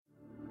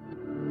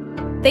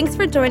Thanks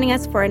for joining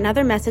us for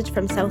another message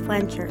from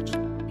Southland Church.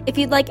 If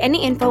you'd like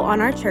any info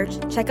on our church,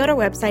 check out our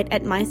website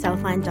at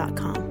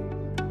mysouthland.com.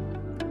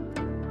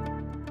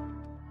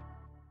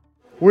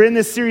 We're in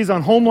this series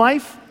on home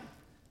life,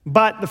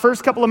 but the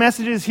first couple of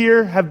messages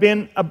here have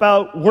been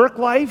about work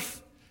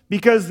life,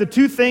 because the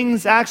two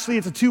things, actually,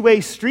 it's a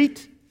two-way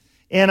street.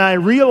 And I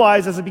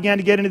realized as I began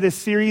to get into this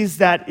series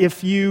that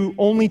if you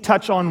only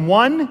touch on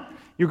one,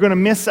 you're going to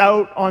miss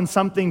out on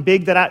something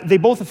big that they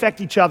both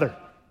affect each other.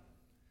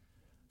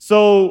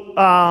 So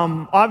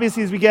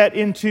obviously as we get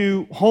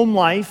into home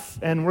life,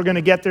 and we're going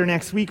to get there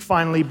next week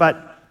finally,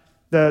 but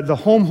the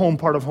home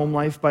part of home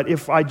life, but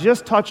if I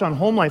just touch on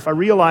home life, I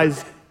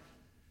realize,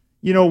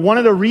 one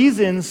of the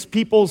reasons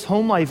people's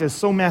home life is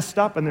so messed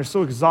up and they're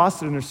so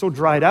exhausted and they're so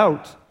dried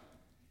out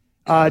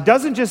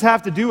doesn't just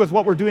have to do with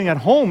what we're doing at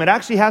home. It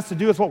actually has to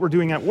do with what we're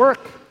doing at work.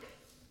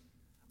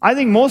 I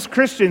think most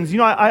Christians,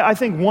 I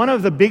think one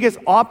of the biggest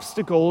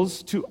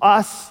obstacles to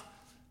us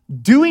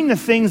doing the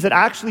things that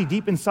actually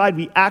deep inside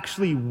we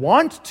actually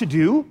want to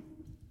do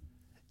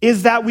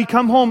is that we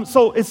come home.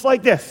 So it's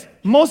like this.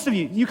 Most of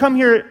you come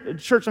here at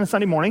church on a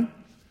Sunday morning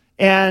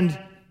and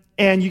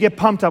you get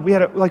pumped up.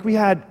 We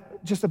had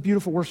just a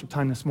beautiful worship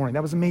time this morning.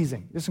 That was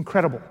amazing. It's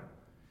incredible.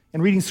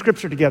 And reading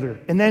scripture together.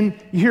 And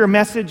then you hear a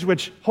message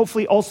which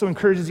hopefully also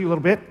encourages you a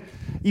little bit,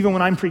 even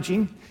when I'm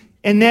preaching.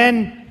 And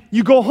then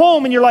you go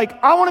home and you're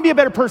like, I want to be a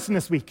better person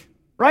this week,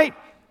 right?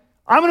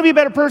 I'm going to be a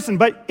better person.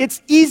 But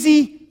it's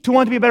easy to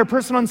want to be a better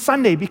person on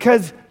Sunday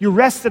because you're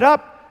rested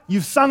up,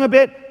 you've sung a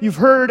bit, you've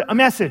heard a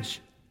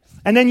message.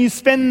 And then you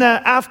spend the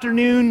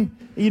afternoon,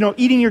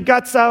 eating your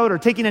guts out or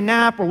taking a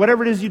nap or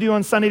whatever it is you do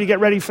on Sunday to get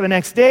ready for the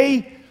next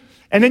day.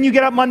 And then you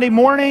get up Monday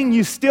morning,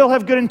 you still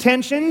have good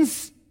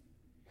intentions.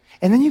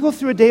 And then you go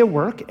through a day of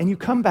work and you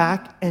come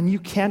back and you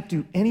can't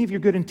do any of your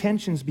good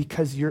intentions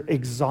because you're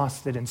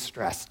exhausted and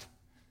stressed.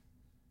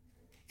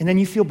 And then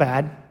you feel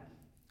bad.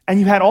 And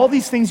you had all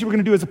these things you were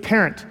going to do as a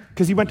parent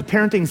because you went to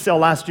parenting cell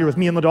last year with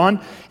me and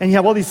LaDawn, and you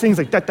have all these things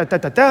like, I'm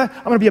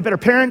going to be a better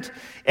parent.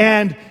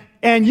 And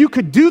you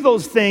could do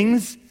those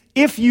things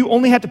if you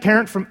only had to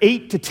parent from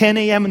 8 to 10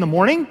 a.m. in the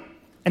morning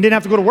and didn't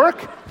have to go to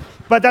work.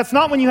 But that's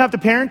not when you have to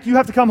parent. You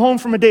have to come home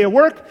from a day of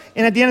work,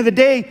 and at the end of the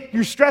day,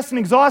 you're stressed and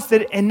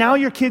exhausted, and now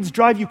your kids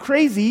drive you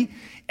crazy,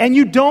 and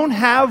you don't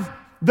have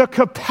the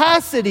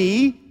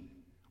capacity,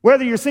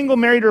 whether you're single,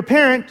 married, or a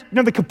parent, you don't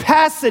have the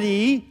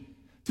capacity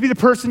to be the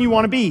person you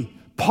want to be.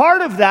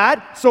 Part of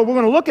that, so we're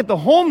going to look at the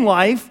home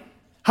life.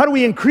 How do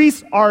we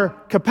increase our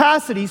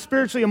capacity,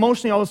 spiritually,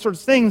 emotionally, all those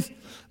sorts of things?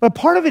 But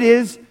part of it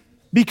is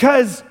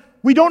because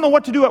we don't know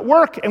what to do at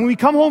work. And when we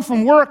come home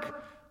from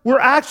work, we're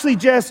actually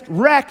just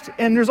wrecked.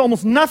 And there's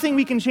almost nothing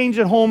we can change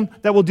at home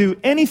that will do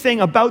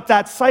anything about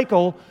that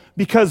cycle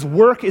because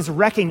work is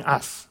wrecking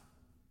us.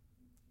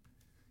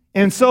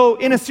 And so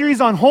in a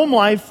series on home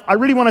life, I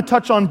really want to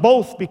touch on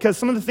both because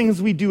some of the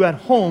things we do at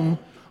home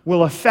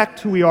will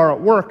affect who we are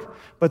at work,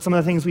 but some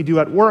of the things we do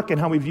at work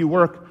and how we view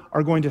work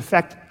are going to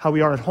affect how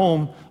we are at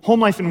home. Home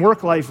life and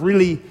work life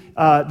really,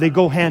 they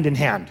go hand in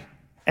hand,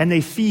 and they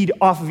feed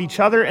off of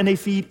each other, and they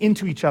feed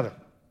into each other.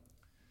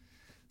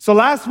 So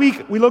last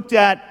week, we looked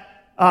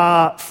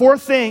at 4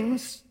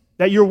 things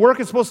that your work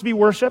is supposed to be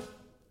worship,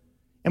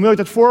 and we looked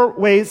at 4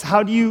 ways,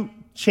 how do you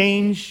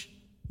change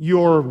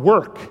your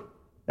work?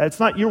 It's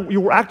not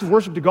your act of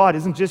worship to God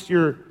isn't just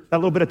that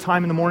little bit of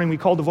time in the morning we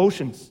call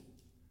devotions.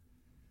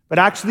 But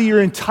actually,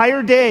 your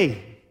entire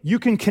day, you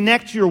can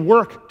connect your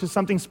work to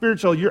something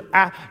spiritual.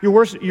 Your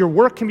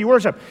work can be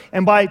worship.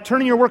 And by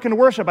turning your work into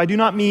worship, I do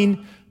not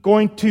mean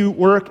going to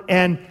work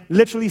and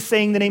literally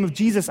saying the name of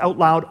Jesus out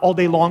loud all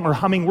day long or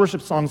humming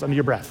worship songs under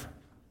your breath.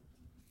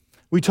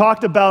 We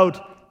talked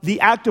about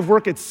the act of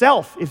work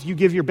itself. If you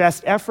give your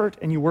best effort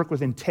and you work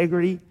with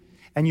integrity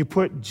and you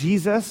put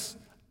Jesus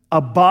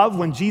above,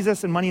 when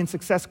Jesus and money and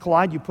success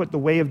collide, you put the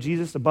way of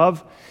Jesus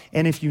above.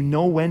 And if you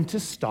know when to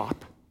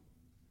stop,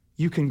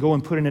 you can go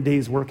and put in a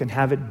day's work and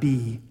have it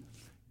be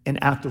an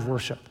act of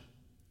worship.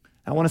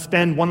 I want to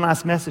spend one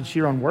last message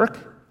here on work,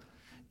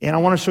 and I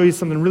want to show you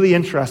something really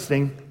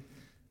interesting.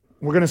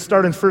 We're going to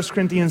start in 1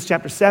 Corinthians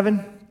chapter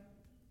 7,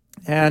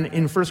 and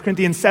in 1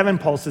 Corinthians 7,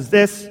 Paul says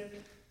this,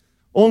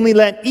 "Only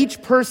let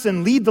each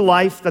person lead the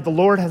life that the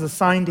Lord has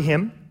assigned to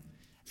him,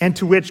 and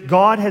to which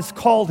God has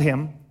called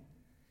him.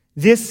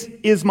 This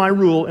is my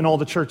rule in all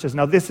the churches."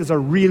 Now, this is a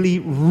really,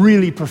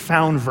 really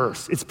profound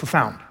verse. It's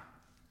profound.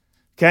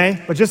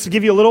 Okay, but just to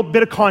give you a little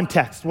bit of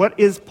context, what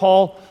is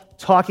Paul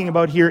talking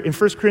about here in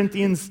 1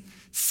 Corinthians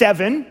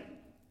 7?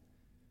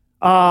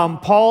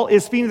 Paul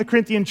is speaking to the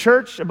Corinthian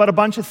church about a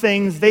bunch of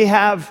things. They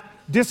have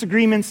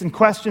disagreements and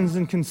questions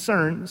and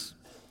concerns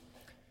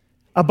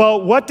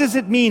about what does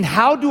it mean?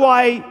 How do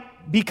I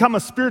become a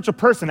spiritual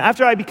person?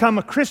 After I become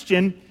a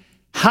Christian,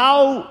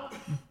 how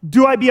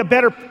do I be a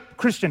better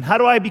Christian? How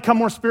do I become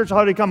more spiritual?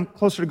 How do I become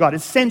closer to God?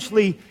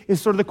 Essentially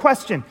is sort of the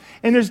question.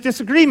 And there's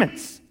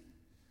disagreements.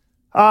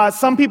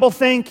 Some people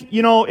think,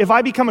 if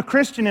I become a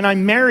Christian and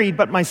I'm married,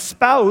 but my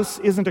spouse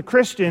isn't a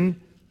Christian,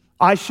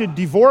 I should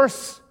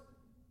divorce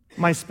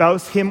my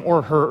spouse, him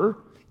or her,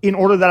 in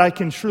order that I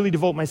can truly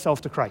devote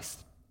myself to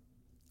Christ.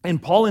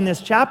 And Paul in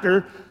this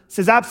chapter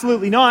says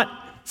absolutely not.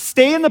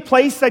 Stay in the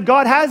place that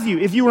God has you.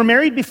 If you were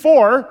married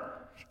before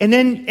and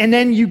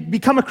then you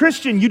become a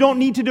Christian, you don't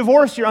need to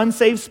divorce your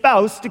unsaved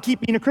spouse to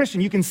keep being a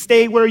Christian. You can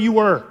stay where you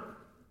were.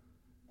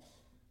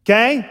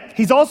 Okay?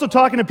 He's also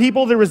talking to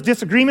people. There was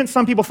disagreement.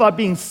 Some people thought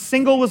being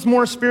single was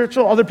more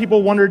spiritual. Other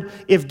people wondered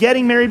if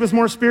getting married was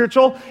more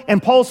spiritual.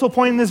 And Paul's whole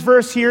point in this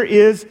verse here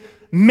is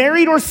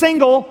married or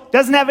single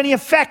doesn't have any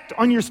effect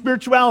on your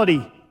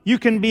spirituality. You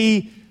can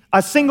be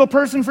a single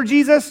person for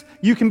Jesus.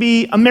 You can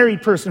be a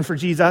married person for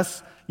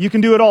Jesus. You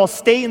can do it all.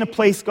 Stay in a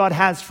place God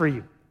has for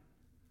you.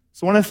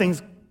 So one of the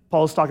things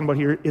Paul is talking about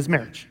here is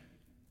marriage.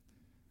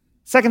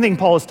 Second thing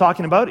Paul is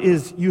talking about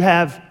is you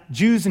have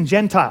Jews and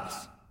Gentiles.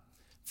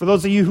 For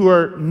those of you who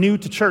are new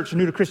to church,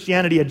 new to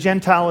Christianity, a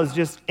Gentile is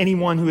just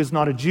anyone who is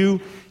not a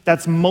Jew.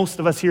 That's most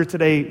of us here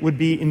today would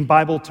be, in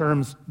Bible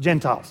terms,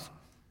 Gentiles.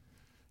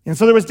 And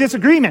so there was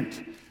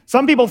disagreement.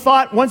 Some people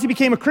thought once you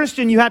became a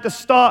Christian, you had to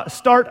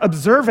start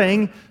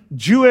observing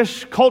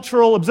Jewish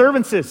cultural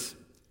observances.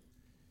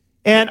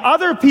 And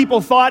other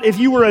people thought if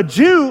you were a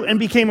Jew and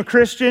became a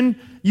Christian,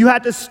 you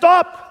had to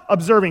stop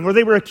observing, or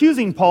they were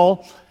accusing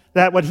Paul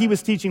that what he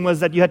was teaching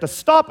was that you had to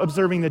stop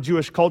observing the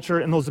Jewish culture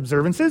and those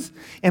observances.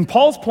 And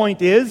Paul's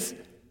point is,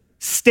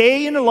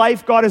 stay in the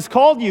life God has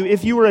called you.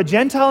 If you were a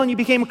Gentile and you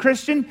became a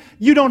Christian,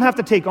 you don't have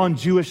to take on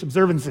Jewish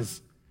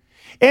observances.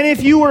 And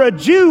if you were a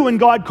Jew and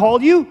God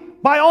called you,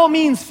 by all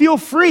means, feel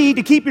free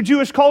to keep your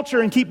Jewish culture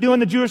and keep doing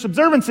the Jewish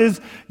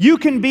observances. You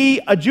can be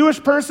a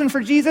Jewish person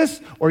for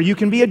Jesus, or you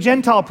can be a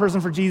Gentile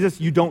person for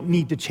Jesus. You don't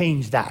need to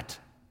change that.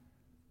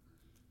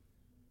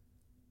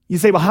 You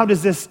say, well, how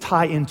does this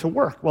tie into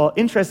work? Well,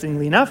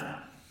 interestingly enough,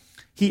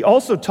 he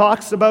also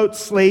talks about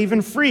slave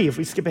and free. If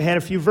we skip ahead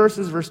a few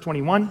verses, verse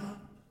 21,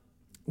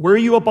 were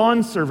you a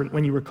bondservant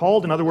when you were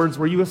called? In other words,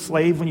 were you a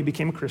slave when you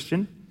became a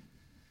Christian?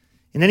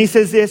 And then he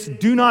says this,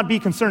 do not be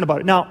concerned about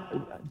it.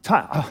 Now,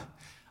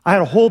 I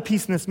had a whole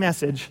piece in this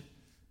message.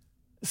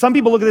 Some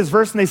people look at this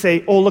verse and they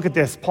say, oh, look at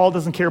this. Paul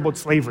doesn't care about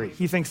slavery.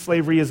 He thinks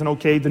slavery isn't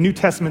okay. The New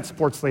Testament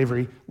supports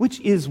slavery,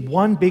 which is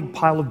one big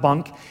pile of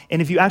bunk.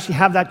 And if you actually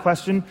have that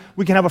question,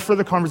 we can have a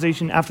further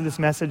conversation after this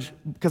message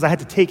because I had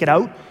to take it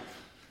out.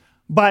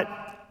 But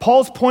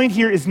Paul's point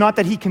here is not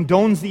that he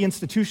condones the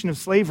institution of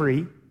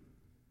slavery.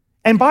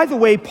 And by the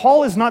way,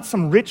 Paul is not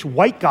some rich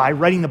white guy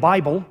writing the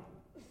Bible.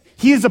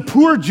 He is a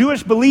poor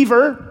Jewish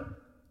believer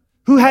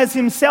who has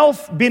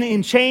himself been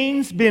in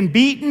chains, been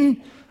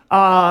beaten,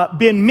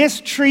 been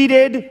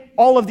mistreated,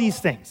 all of these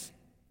things,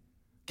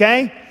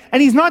 okay?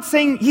 And he's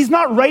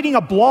not writing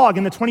a blog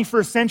in the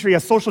 21st century, a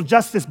social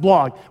justice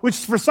blog, which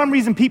for some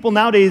reason people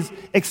nowadays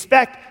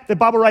expect that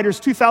Bible writers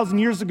 2,000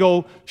 years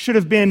ago should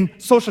have been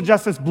social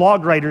justice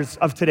blog writers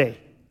of today.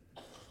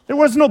 There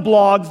was no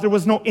blogs, there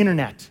was no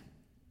internet.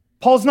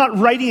 Paul's not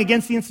writing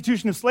against the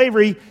institution of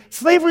slavery.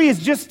 Slavery is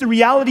just the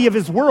reality of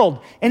his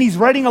world, and he's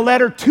writing a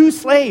letter to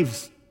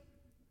slaves.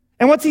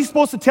 And what's he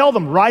supposed to tell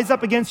them? Rise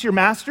up against your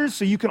masters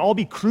so you can all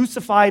be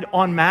crucified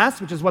en masse,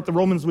 which is what the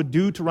Romans would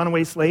do to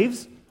runaway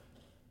slaves?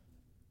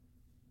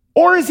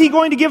 Or is he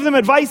going to give them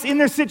advice in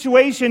their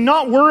situation,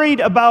 not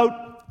worried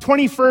about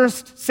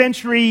 21st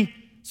century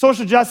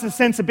social justice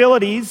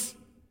sensibilities,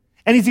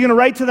 and is he going to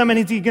write to them and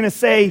is he going to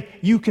say,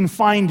 you can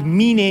find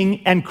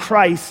meaning and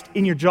Christ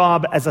in your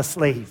job as a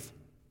slave?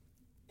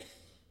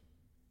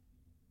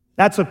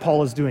 That's what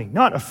Paul is doing,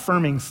 not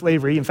affirming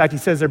slavery. In fact, he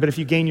says there, but if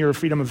you gain your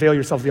freedom, avail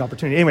yourself of the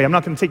opportunity. Anyway, I'm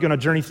not going to take you on a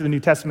journey through the New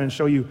Testament and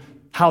show you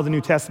how the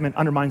New Testament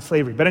undermines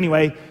slavery. But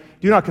anyway,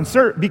 do not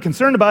be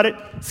concerned about it.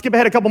 Skip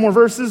ahead a couple more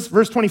verses.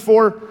 Verse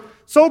 24.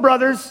 So,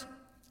 brothers,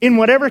 in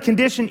whatever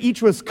condition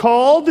each was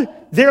called,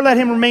 there let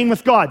him remain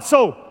with God.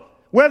 So,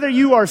 whether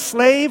you are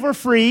slave or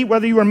free,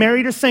 whether you are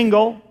married or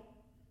single,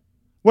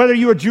 whether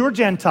you are Jew or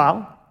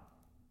Gentile,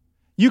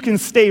 you can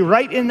stay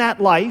right in that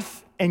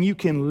life and you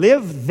can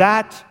live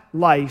that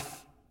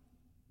life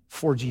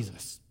for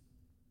Jesus.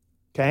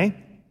 Okay?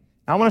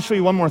 Now I want to show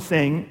you one more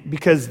thing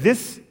because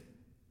this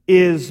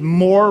is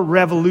more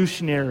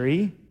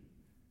revolutionary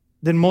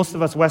than most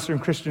of us Western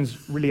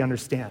Christians really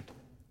understand.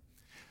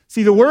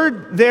 See, the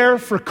word there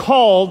for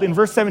called in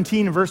verse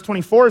 17 and verse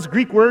 24 is a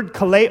Greek word,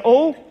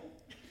 kaleo,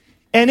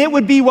 and it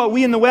would be what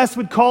we in the West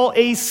would call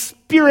a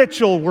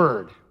spiritual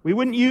word. We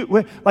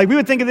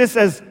would think of this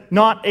as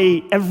not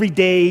a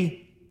everyday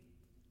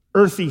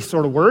earthy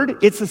sort of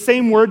word. It's the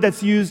same word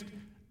that's used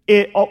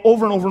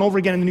over and over and over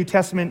again in the New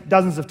Testament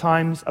dozens of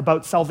times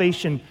about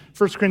salvation.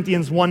 1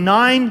 Corinthians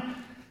 1:9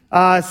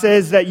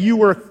 says that you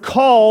were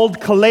called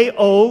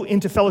kaleo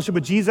into fellowship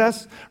with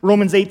Jesus.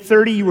 Romans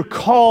 8:30, you were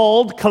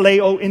called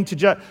kaleo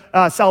into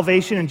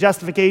salvation and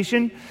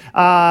justification.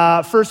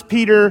 1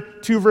 Peter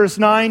 2 verse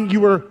 9,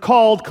 you were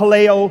called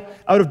kaleo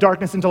out of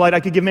darkness into light. I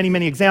could give many,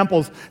 many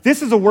examples.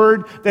 This is a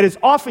word that is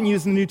often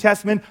used in the New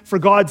Testament for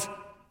God's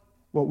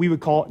what we would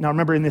call, now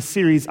remember in this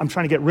series, I'm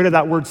trying to get rid of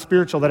that word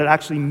spiritual, that it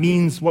actually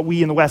means what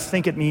we in the West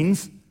think it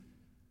means.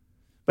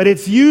 But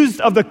it's used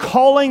of the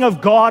calling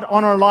of God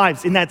on our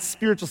lives in that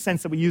spiritual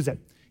sense that we use it.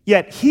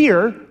 Yet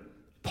here,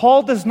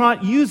 Paul does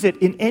not use it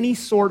in any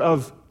sort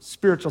of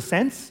spiritual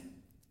sense.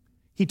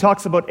 he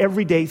talks about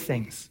everyday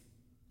things.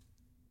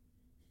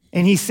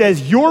 And he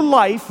says, your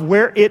life,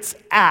 where it's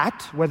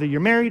at, whether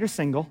you're married or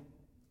single,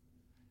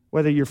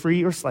 whether you're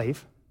free or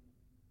slave,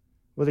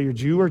 whether you're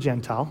Jew or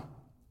Gentile,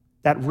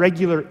 that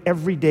regular,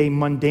 everyday,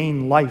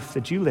 mundane life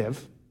that you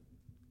live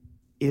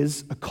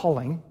is a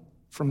calling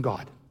from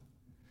God.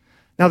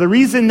 Now, the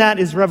reason that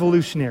is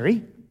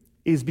revolutionary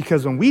is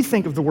because when we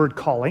think of the word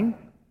calling,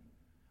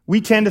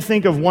 we tend to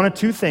think of one of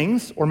two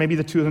things, or maybe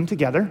the two of them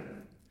together.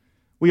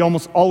 We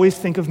almost always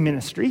think of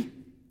ministry.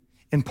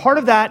 And part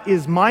of that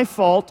is my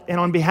fault and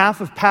on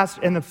behalf of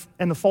pastors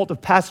and the fault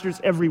of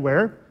pastors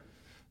everywhere,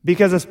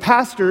 because as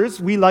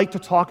pastors, we like to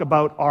talk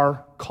about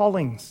our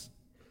callings.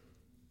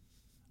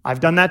 I've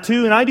done that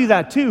too, and I do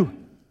that too.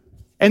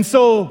 And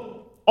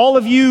so all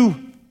of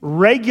you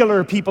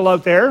regular people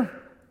out there,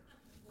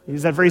 I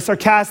use that very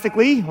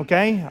sarcastically,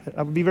 okay?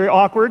 That would be very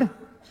awkward.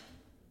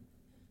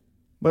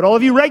 But all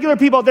of you regular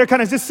people out there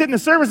kind of just sit in the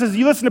services,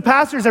 you listen to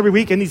pastors every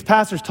week, and these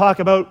pastors talk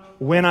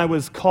about when I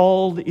was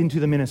called into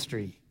the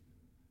ministry.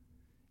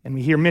 And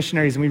we hear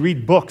missionaries, and we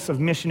read books of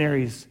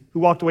missionaries who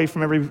walked away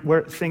from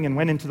everything and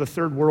went into the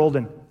third world.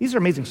 And these are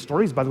amazing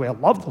stories, by the way. I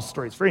love those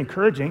stories. Very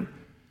encouraging.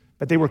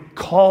 But they were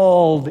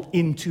called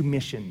into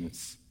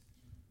missions.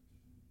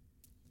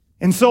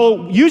 And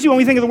so usually when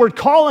we think of the word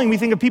calling, we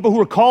think of people who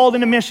are called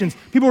into missions,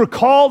 people who are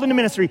called into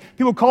ministry,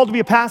 people who are called to be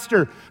a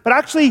pastor. But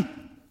actually,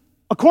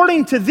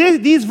 according to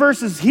these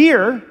verses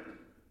here,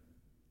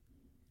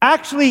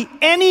 actually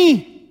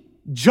any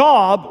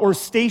job or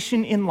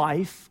station in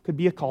life could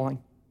be a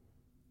calling.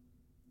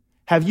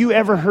 Have you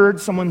ever heard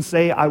someone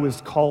say, I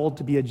was called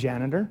to be a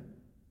janitor?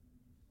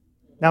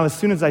 Now, as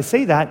soon as I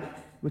say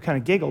that, we kind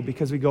of giggle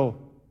because we go,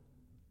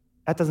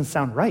 that doesn't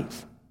sound right.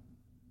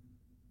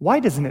 Why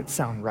doesn't it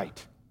sound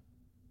right?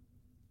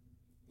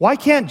 Why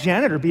can't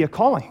janitor be a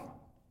calling?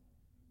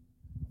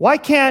 Why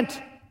can't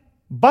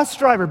bus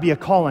driver be a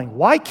calling?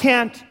 Why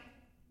can't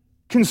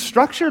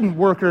construction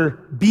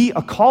worker be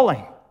a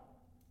calling?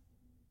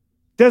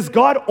 Does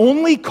God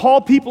only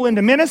call people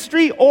into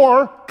ministry,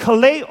 or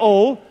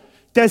kaleo,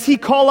 does he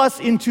call us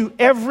into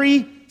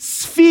every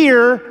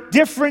sphere,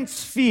 different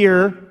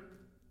sphere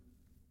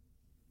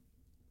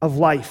of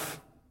life?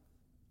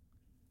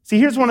 See,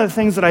 here's one of the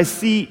things that I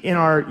see in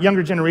our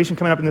younger generation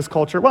coming up in this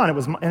culture. Well,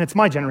 and it's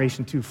my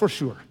generation too, for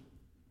sure.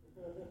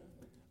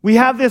 We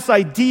have this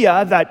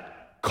idea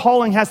that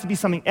calling has to be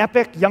something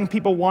epic. Young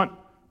people want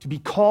to be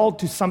called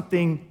to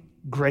something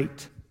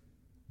great.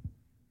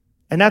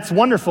 And that's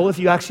wonderful if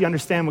you actually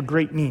understand what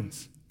great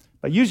means.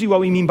 But usually what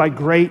we mean by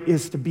great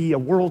is to be a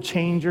world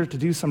changer, to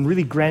do some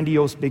really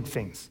grandiose big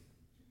things.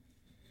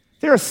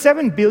 There are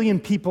 7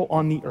 billion people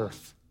on the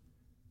earth.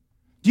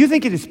 Do you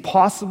think it is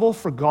possible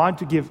for God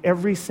to give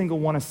every single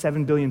one of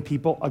 7 billion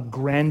people a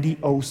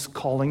grandiose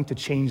calling to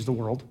change the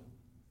world?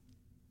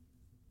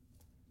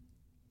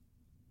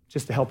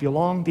 Just to help you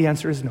along, the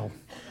answer is no.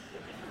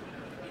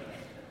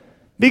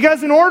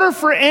 Because in order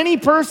for any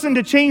person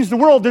to change the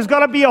world, there's got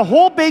to be a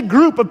whole big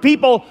group of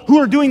people who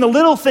are doing the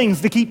little things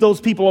to keep those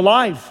people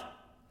alive.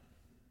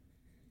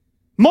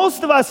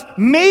 Most of us,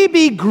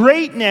 maybe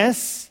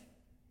greatness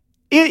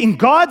in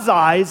God's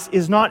eyes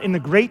is not in the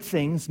great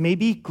things.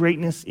 Maybe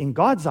greatness in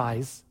God's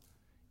eyes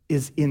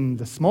is in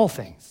the small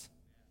things.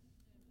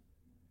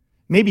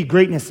 Maybe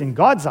greatness in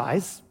God's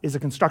eyes is a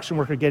construction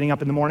worker getting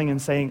up in the morning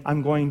and saying,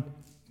 I'm going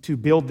to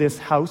build this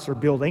house or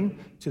building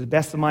to the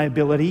best of my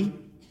ability.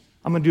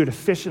 I'm going to do it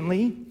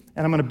efficiently,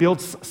 and I'm going to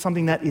build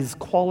something that is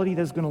quality,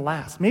 that is going to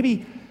last.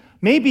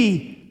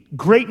 Maybe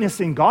greatness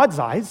in God's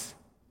eyes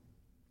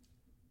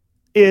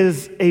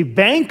is a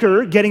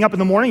banker getting up in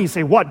the morning. You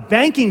say, what?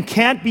 Banking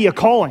can't be a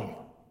calling,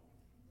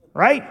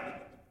 right?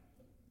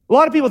 A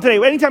lot of people today,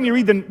 anytime you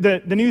read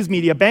the news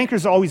media,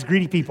 bankers are always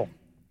greedy people.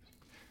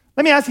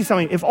 Let me ask you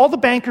something. If all the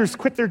bankers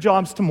quit their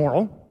jobs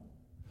tomorrow,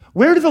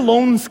 where do the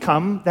loans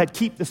come that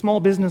keep the small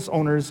business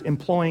owners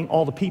employing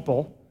all the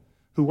people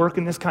who work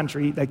in this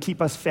country that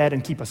keep us fed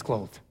and keep us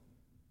clothed?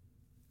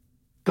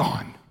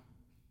 Gone.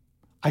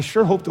 I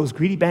sure hope those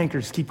greedy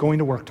bankers keep going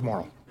to work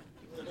tomorrow.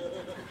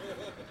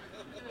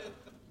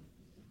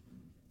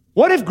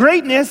 What if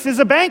greatness is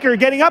a banker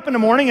getting up in the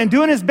morning and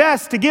doing his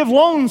best to give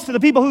loans to the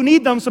people who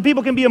need them so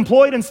people can be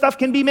employed and stuff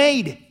can be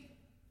made?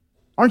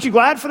 Aren't you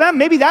glad for them?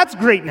 Maybe that's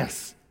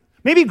greatness.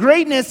 Maybe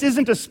greatness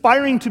isn't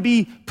aspiring to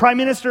be prime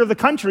minister of the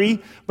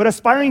country, but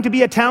aspiring to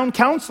be a town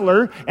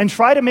councilor and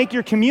try to make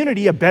your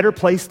community a better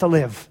place to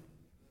live.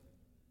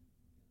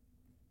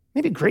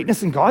 Maybe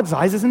greatness in God's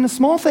eyes is in the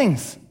small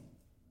things.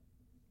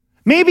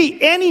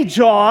 Maybe any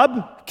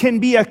job can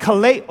be a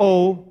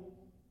kaleo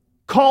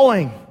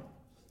calling.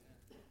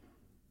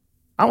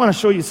 I want to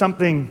show you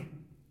something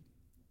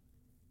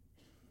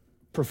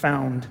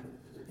profound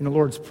in the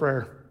Lord's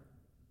Prayer.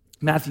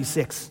 Matthew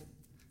 6.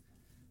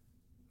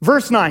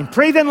 Verse 9.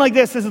 Pray then like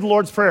this. This is the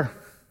Lord's Prayer.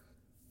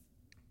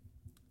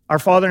 Our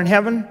Father in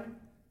heaven,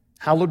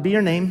 hallowed be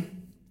your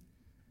name.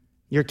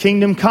 Your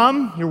kingdom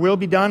come, your will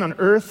be done on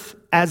earth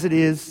as it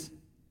is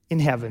in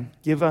heaven.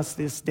 Give us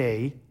this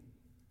day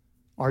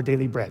our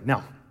daily bread.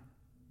 Now,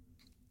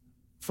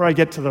 before I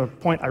get to the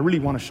point I really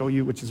want to show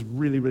you, which is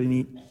really, really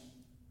neat,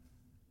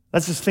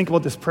 let's just think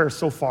about this prayer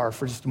so far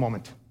for just a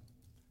moment.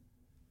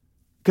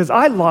 Because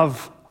I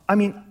love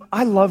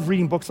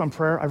reading books on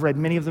prayer. I've read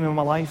many of them in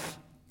my life.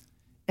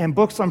 And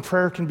books on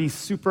prayer can be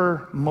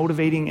super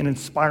motivating and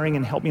inspiring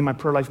and help me in my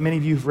prayer life. Many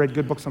of you have read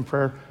good books on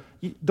prayer.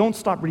 Don't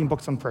stop reading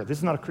books on prayer. This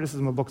is not a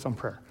criticism of books on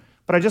prayer.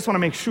 But I just want to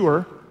make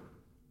sure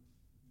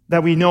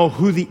that we know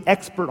who the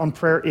expert on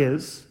prayer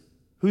is.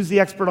 Who's the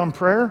expert on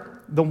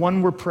prayer? The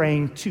one we're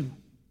praying to.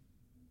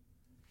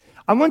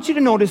 I want you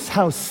to notice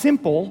how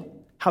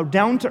simple, how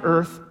down to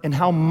earth, and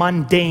how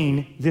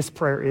mundane this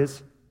prayer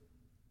is.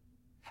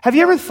 Have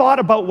you ever thought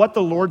about what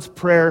the Lord's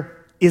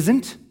Prayer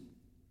isn't?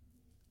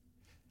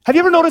 Have you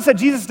ever noticed that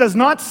Jesus does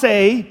not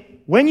say,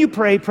 when you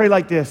pray, pray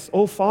like this,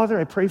 "Oh, Father,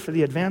 I pray for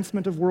the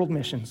advancement of world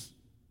missions."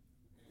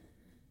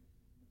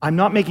 I'm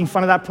not making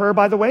fun of that prayer,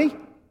 by the way.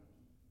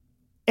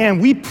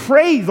 And we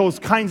pray those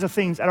kinds of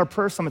things at our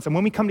prayer summits. And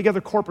when we come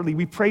together corporately,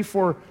 we pray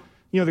for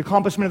the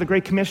accomplishment of the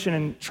Great Commission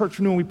and church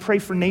renewal. We pray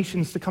for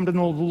nations to come to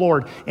know the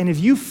Lord. And if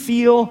you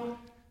feel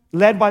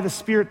led by the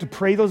Spirit to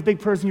pray those big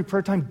prayers in your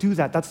prayer time, do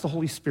that. That's the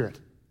Holy Spirit.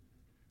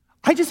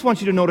 I just want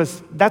you to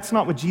notice that's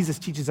not what Jesus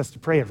teaches us to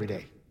pray every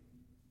day.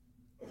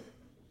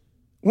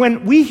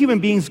 When we human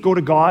beings go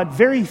to God,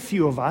 very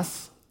few of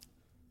us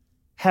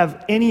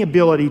have any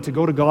ability to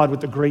go to God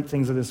with the great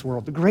things of this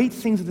world. The great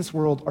things of this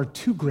world are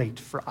too great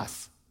for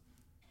us.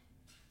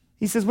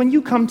 He says, when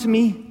you come to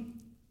me,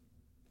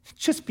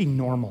 just be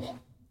normal.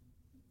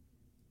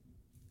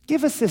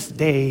 Give us this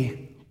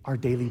day our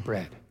daily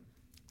bread.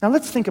 Now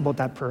let's think about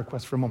that prayer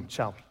request for a moment,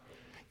 shall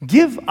we?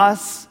 Give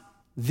us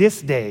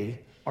this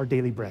day our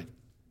daily bread.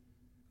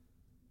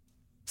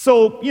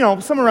 So,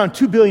 somewhere around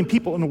 2 billion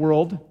people in the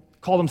world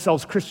call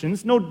themselves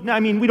Christians.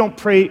 We don't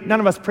pray, none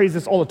of us praise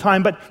this all the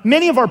time, but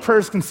many of our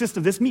prayers consist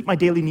of this: meet my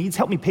daily needs,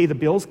 help me pay the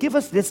bills, give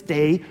us this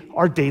day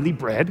our daily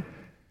bread.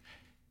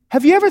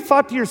 Have you ever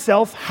thought to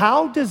yourself,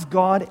 how does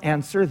God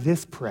answer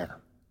this prayer?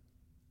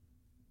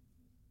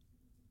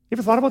 You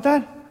ever thought about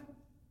that?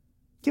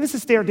 Give us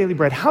this day our daily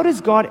bread. How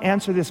does God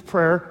answer this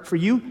prayer for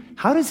you?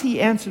 How does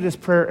he answer this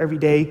prayer every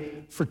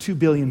day for 2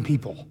 billion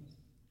people?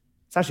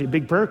 It's actually a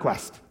big prayer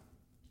request.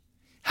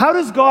 How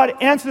does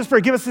God answer this prayer?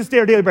 Give us this day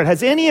our daily bread.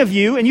 Has any of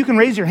you, and you can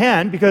raise your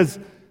hand because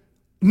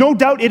no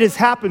doubt it has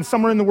happened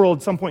somewhere in the world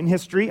at some point in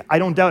history. I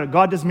don't doubt it.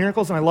 God does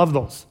miracles and I love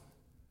those.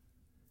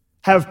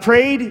 Have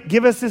prayed,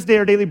 give us this day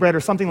our daily bread or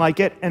something like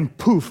it, and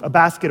poof, a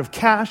basket of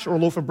cash or a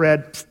loaf of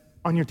bread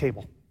on your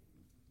table.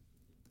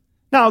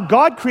 Now,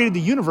 God created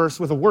the universe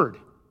with a word.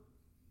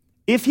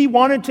 If he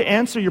wanted to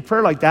answer your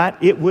prayer like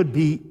that, it would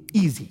be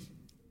easy.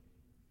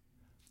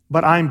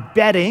 But I'm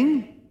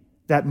betting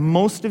that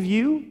most of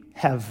you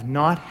have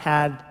not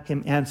had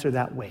him answer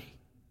that way.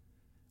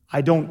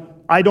 I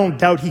don't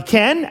doubt he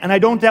can, and I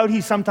don't doubt he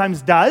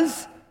sometimes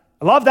does.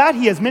 I love that.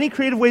 He has many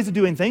creative ways of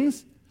doing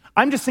things.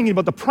 I'm just thinking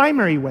about the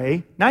primary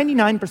way,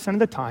 99% of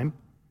the time.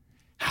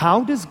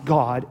 How does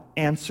God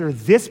answer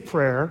this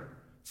prayer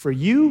for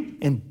you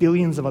and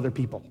billions of other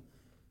people?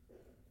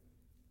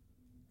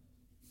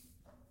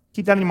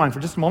 Keep that in your mind for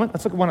just a moment.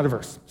 Let's look at one other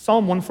verse.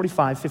 Psalm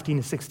 145, 15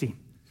 to 16.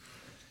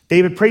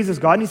 David praises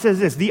God, and he says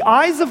this: the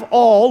eyes of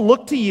all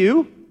look to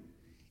you,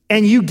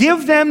 and you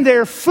give them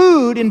their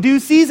food in due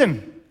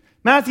season.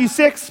 Matthew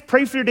 6,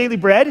 pray for your daily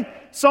bread.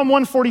 Psalm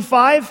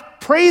 145,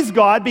 praise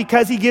God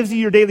because he gives you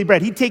your daily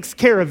bread. He takes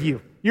care of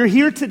you. You're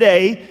here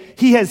today.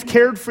 He has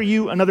cared for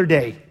you another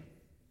day.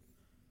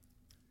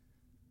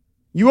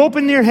 You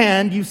open your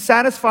hand, you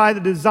satisfy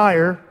the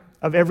desire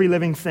of every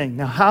living thing.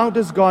 Now, how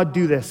does God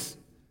do this?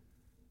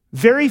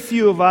 Very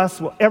few of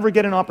us will ever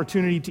get an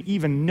opportunity to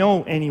even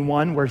know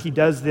anyone where he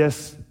does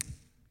this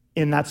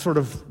in that sort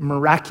of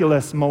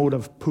miraculous mode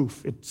of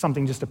poof,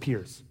 something just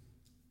appears.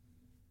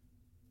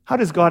 How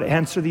does God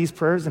answer these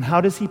prayers, and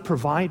how does he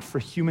provide for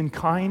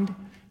humankind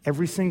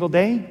every single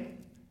day?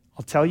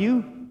 I'll tell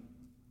you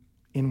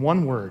in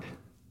one word: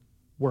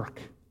 work.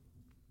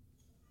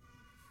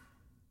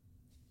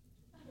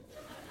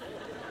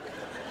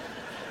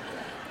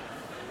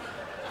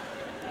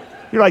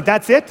 You're like,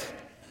 that's it?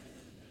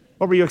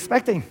 What were you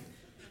expecting?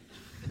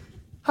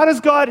 How does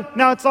God,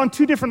 now it's on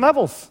two different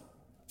levels.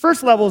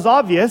 First level is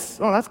obvious.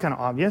 Oh, that's kind of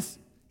obvious.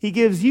 He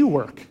gives you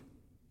work.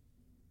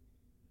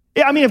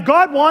 If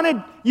God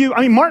wanted you,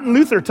 Martin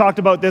Luther talked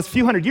about this a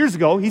few hundred years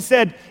ago. He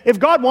said, if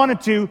God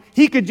wanted to,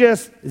 he could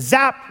just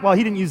zap, well,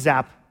 he didn't use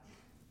zap,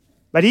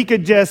 but he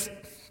could just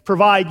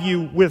provide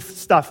you with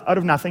stuff out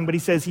of nothing, but he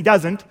says he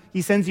doesn't.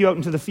 He sends you out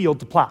into the field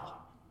to plow.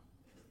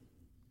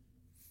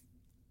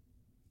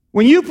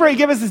 When you pray,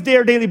 give us this day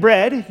our daily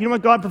bread, you know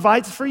what God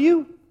provides for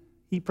you?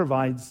 He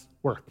provides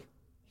work.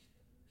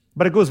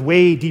 But it goes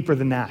way deeper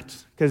than that,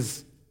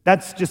 because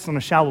that's just on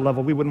a shallow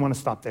level. We wouldn't want to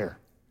stop there.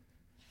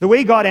 The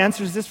way God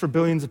answers this for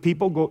billions of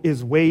people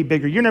is way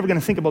bigger. You're never going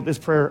to think about this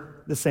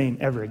prayer the same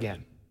ever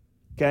again,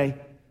 okay?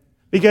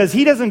 Because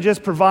he doesn't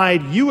just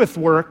provide you with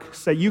work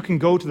so that you can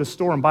go to the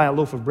store and buy a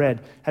loaf of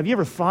bread. Have you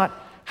ever thought,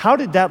 how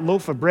did that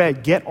loaf of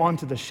bread get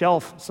onto the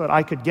shelf so that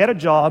I could get a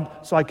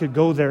job so I could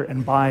go there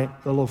and buy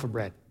the loaf of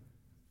bread?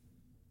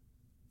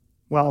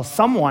 Well,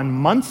 someone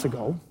months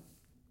ago,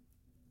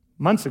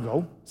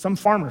 some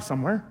farmer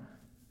somewhere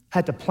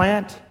had to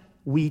plant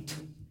wheat,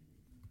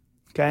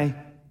 okay,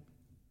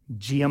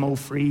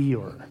 GMO-free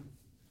or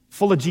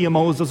full of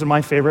GMOs. Those are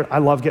my favorite. I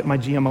love getting my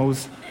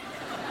GMOs.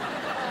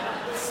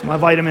 It's my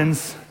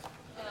vitamins.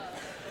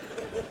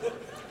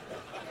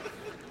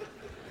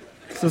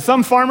 So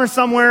some farmer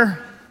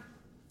somewhere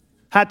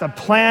had to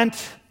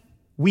plant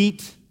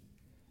wheat,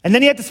 and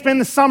then he had to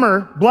spend the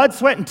summer, blood,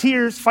 sweat, and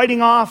tears,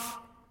 fighting off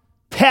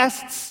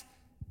pests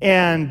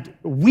and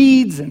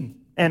weeds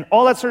and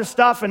all that sort of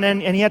stuff,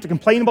 and he had to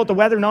complain about the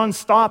weather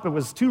nonstop. It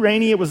was too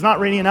rainy, it was not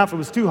rainy enough, it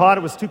was too hot,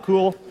 it was too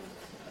cool.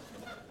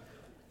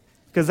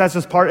 Because that's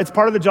just it's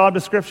part of the job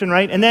description,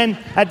 right? And then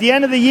at the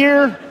end of the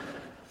year,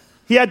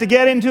 he had to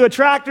get into a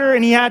tractor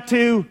and he had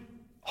to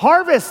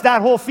harvest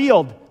that whole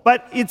field.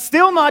 But it's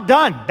still not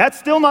done. That's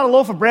still not a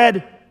loaf of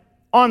bread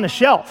on the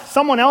shelf.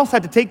 Someone else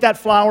had to take that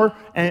flour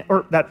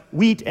or that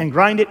wheat and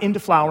grind it into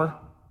flour.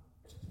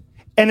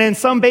 And then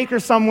some baker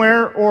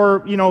somewhere,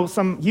 or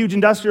some huge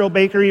industrial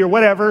bakery or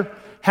whatever,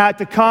 had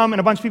to come, and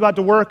a bunch of people had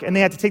to work, and they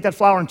had to take that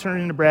flour and turn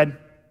it into bread.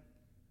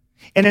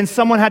 And then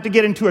someone had to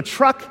get into a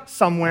truck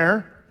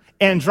somewhere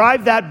and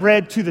drive that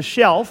bread to the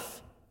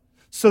shelf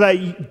so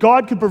that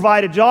God could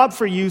provide a job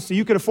for you so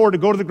you could afford to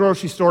go to the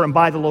grocery store and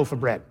buy the loaf of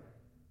bread.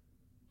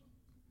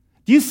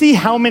 Do you see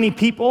how many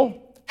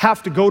people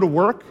have to go to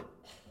work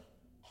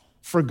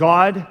for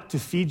God to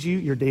feed you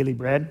your daily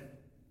bread?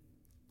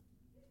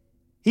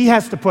 He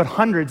has to put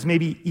hundreds,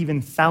 maybe even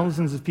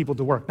thousands of people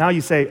to work. Now you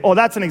say, oh,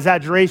 that's an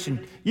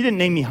exaggeration. You didn't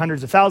name me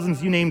hundreds of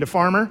thousands. You named a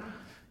farmer.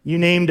 You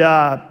named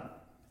a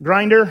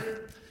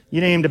grinder.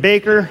 You named a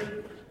baker.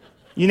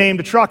 You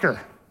named a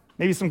trucker.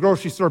 Maybe some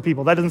grocery store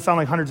people. That doesn't sound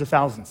like hundreds of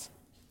thousands.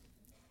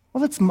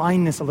 Well, let's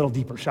mine this a little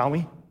deeper, shall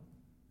we?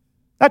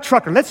 That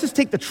trucker, let's just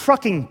take the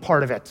trucking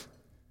part of it.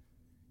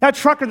 That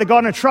trucker that got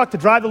in a truck to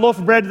drive the loaf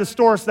of bread to the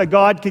store so that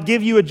God could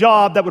give you a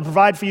job that would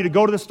provide for you to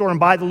go to the store and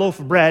buy the loaf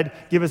of bread,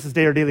 give us his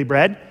daily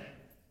bread.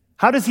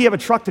 How does he have a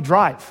truck to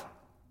drive?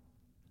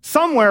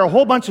 Somewhere, a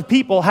whole bunch of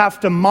people have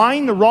to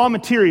mine the raw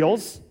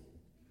materials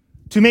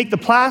to make the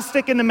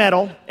plastic and the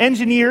metal.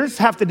 Engineers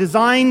have to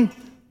design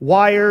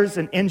wires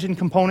and engine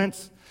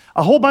components.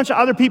 A whole bunch of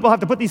other people have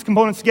to put these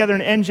components together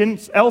in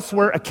engines.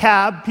 Elsewhere, a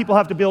cab, people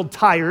have to build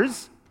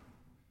tires.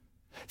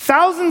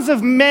 Thousands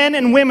of men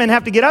and women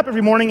have to get up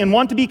every morning and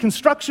want to be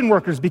construction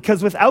workers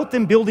because without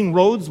them building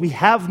roads, we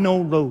have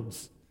no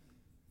roads.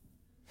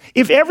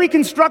 If every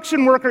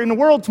construction worker in the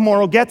world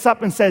tomorrow gets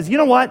up and says, you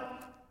know what?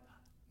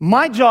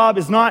 My job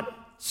is not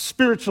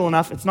spiritual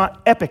enough. It's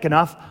not epic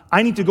enough.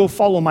 I need to go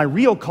follow my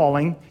real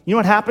calling. You know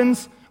what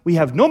happens? We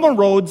have no more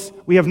roads.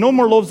 We have no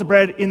more loaves of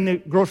bread in the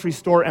grocery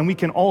store, and we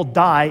can all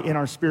die in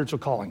our spiritual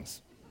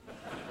callings.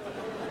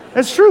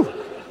 That's true.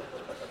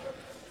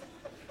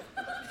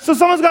 So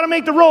someone's got to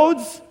make the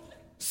roads.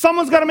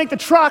 Someone's got to make the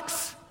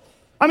trucks.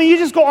 I mean, you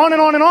just go on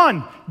and on and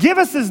on. Give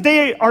us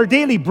our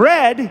daily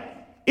bread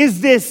is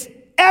this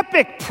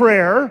epic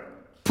prayer.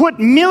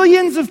 Put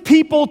millions of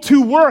people to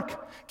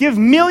work. Give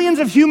millions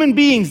of human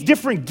beings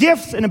different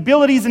gifts and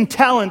abilities and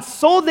talents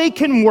so they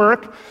can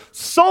work,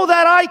 so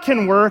that I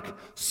can work,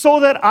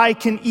 so that I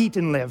can eat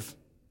and live.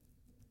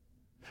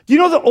 Do you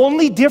know the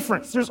only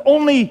difference? There's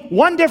only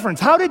one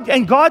difference.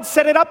 And God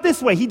set it up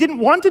this way. He didn't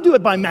want to do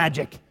it by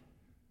magic.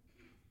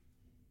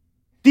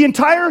 The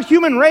entire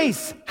human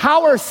race,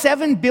 how are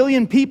 7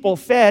 billion people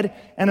fed?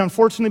 And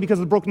unfortunately, because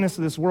of the brokenness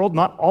of this world,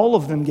 not all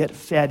of them get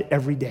fed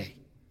every day.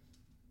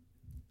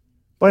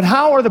 But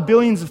how are the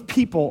billions of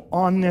people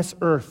on this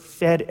earth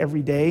fed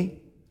every day?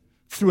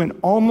 Through an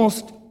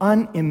almost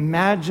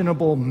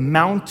unimaginable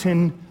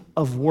mountain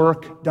of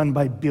work done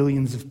by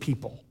billions of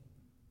people.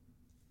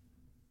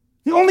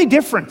 The only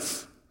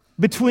difference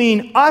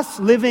between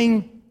us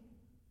living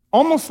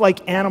almost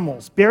like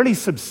animals, barely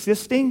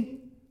subsisting,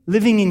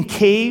 living in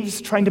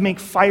caves, trying to make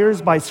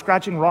fires by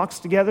scratching rocks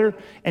together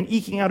and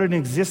eking out an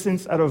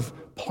existence out of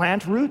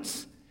plant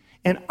roots,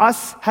 and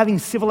us having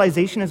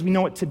civilization as we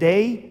know it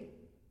today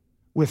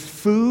with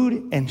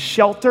food and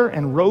shelter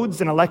and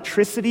roads and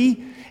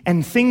electricity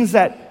and things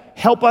that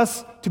help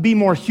us to be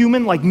more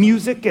human, like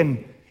music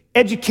and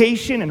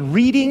education and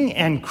reading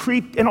and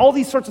all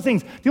these sorts of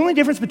things. The only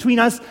difference between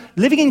us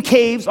living in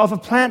caves off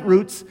of plant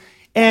roots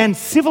and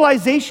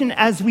civilization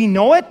as we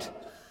know it,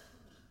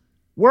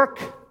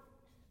 work.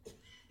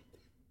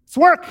 It's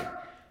work.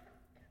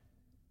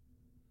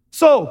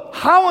 So,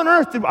 how on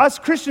earth do us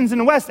Christians in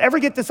the West ever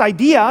get this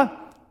idea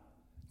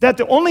that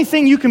the only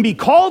thing you can be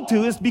called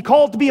to is to be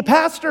called to be a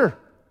pastor?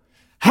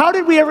 How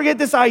did we ever get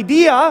this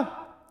idea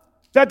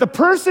that the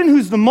person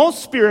who's the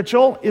most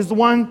spiritual is the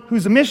one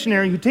who's a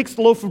missionary who takes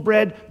the loaf of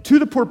bread to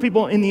the poor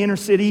people in the inner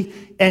city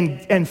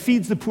and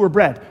feeds the poor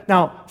bread?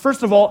 Now,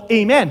 first of all,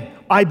 amen.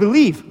 I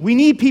believe we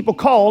need people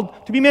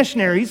called to be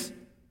missionaries,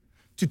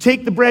 to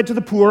take the bread to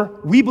the poor.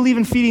 We believe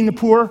in feeding the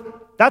poor.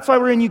 That's why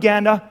we're in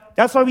Uganda.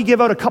 That's why we give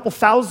out a couple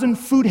thousand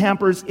food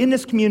hampers in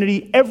this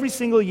community every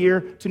single year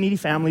to needy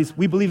families.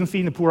 We believe in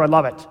feeding the poor. I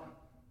love it.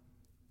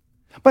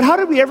 But how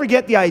did we ever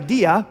get the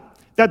idea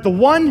that the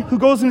one who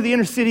goes into the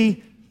inner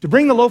city to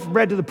bring the loaf of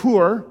bread to the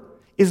poor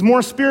is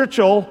more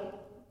spiritual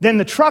than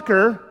the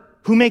trucker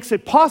who makes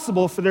it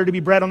possible for there to be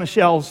bread on the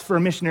shelves for a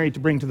missionary to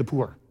bring to the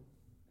poor.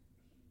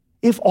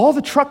 If all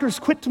the truckers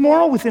quit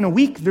tomorrow, within a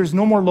week, there's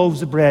no more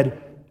loaves of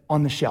bread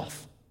on the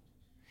shelf.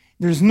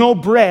 There's no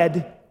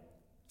bread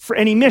for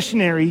any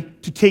missionary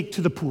to take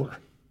to the poor.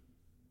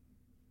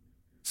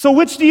 So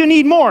which do you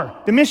need more,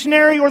 the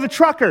missionary or the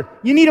trucker?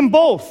 You need them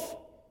both.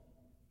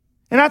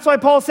 And that's why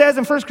Paul says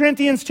in 1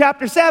 Corinthians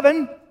chapter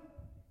 7,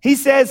 he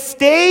says,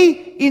 stay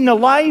in the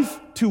life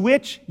to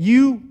which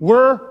you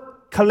were,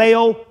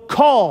 kaleo,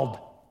 called.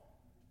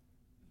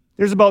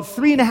 There's about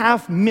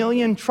 3.5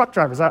 million truck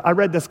drivers. I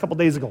read this a couple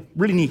days ago.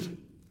 Really neat.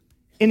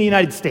 In the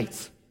United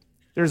States.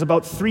 There's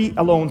about 3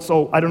 alone,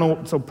 so I don't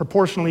know, so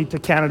proportionally to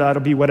Canada,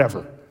 it'll be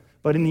whatever.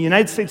 But in the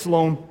United States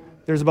alone,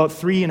 there's about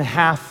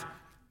 3.5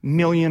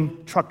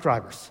 million truck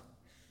drivers.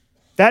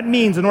 That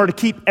means in order to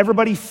keep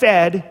everybody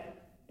fed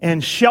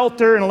and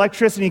shelter and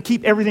electricity and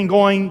keep everything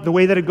going the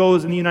way that it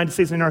goes in the United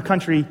States and in our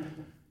country,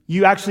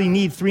 you actually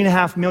need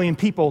 3.5 million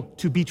people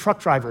to be truck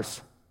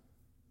drivers.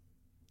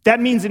 That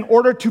means in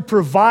order to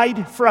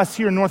provide for us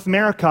here in North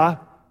America,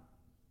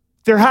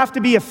 there have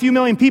to be a few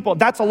million people.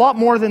 That's a lot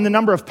more than the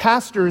number of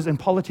pastors and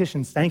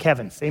politicians, thank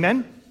heavens.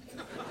 Amen?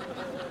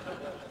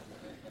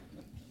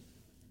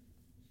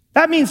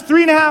 That means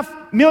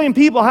 3.5 million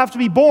people have to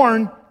be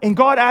born, and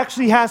God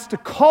actually has to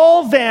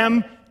call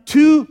them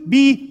to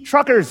be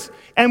truckers.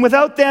 And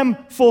without them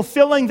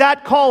fulfilling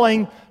that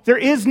calling, there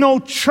is no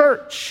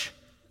church.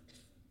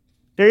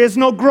 There is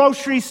no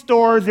grocery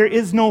store. There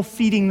is no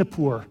feeding the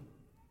poor.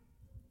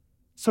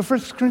 So 1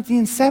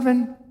 Corinthians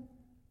 7,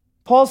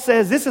 Paul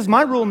says, this is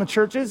my rule in the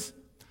churches.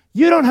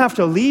 You don't have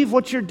to leave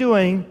what you're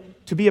doing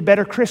to be a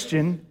better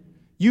Christian.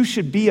 You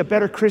should be a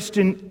better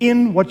Christian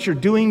in what you're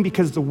doing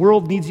because the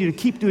world needs you to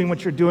keep doing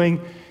what you're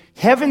doing.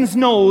 Heavens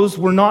knows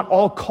we're not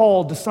all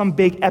called to some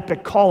big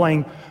epic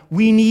calling.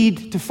 We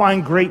need to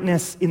find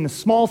greatness in the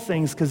small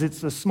things because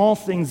it's the small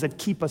things that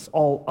keep us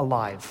all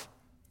alive.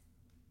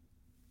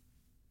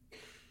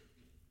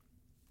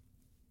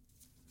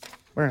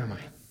 Where am I?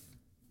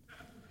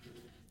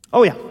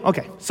 Oh yeah,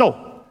 okay.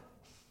 So,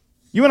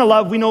 you want to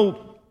love, we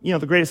know,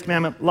 the greatest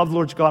commandment, love the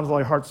Lord your God with all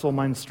your heart, soul,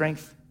 mind, and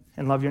strength,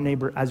 and love your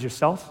neighbor as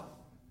yourself.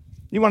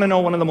 You want to know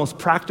one of the most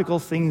practical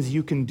things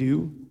you can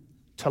do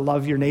to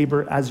love your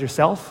neighbor as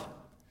yourself,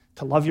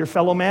 to love your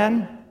fellow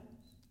man?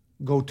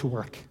 Go to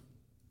work.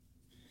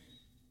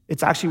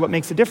 It's actually what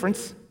makes a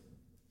difference.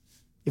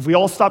 If we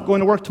all stop going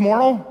to work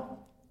tomorrow,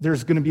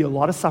 there's going to be a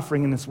lot of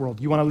suffering in this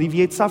world. You want to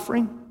alleviate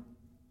suffering?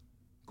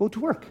 Go to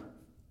work.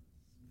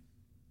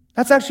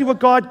 That's actually what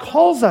God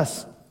calls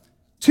us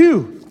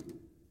to.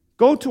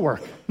 Go to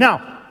work. Now,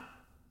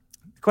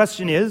 the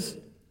question is,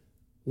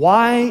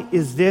 why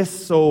is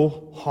this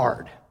so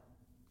hard?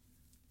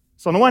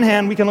 So on the one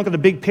hand, we can look at the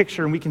big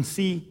picture and we can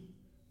see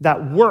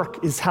that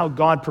work is how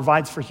God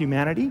provides for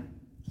humanity.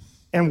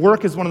 And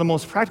work is one of the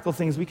most practical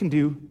things we can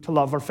do to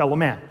love our fellow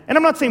man. And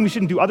I'm not saying we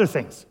shouldn't do other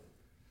things.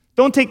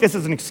 Don't take this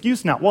as an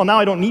excuse now. Well, now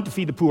I don't need to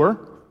feed the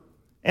poor,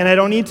 and I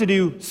don't need to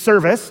do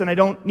service, and I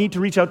don't need to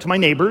reach out to my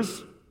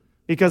neighbors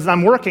because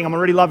I'm working, I'm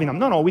already loving them.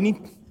 No, we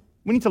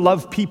need to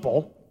love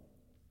people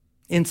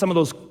in some of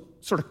those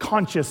sort of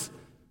conscious,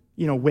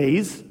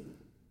 ways.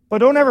 But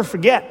don't ever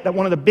forget that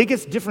one of the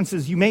biggest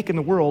differences you make in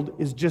the world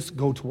is just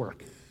go to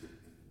work.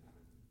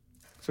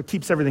 So it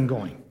keeps everything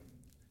going.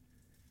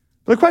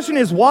 But the question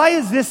is, why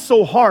is this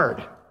so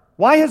hard?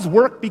 Why has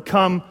work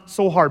become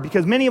so hard?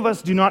 Because many of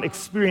us do not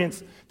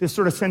experience this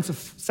sort of sense of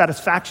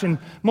satisfaction.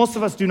 Most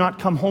of us do not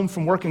come home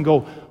from work and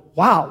go,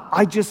 wow,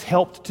 I just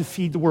helped to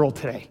feed the world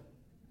today.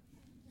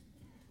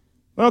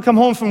 We don't come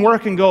home from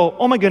work and go,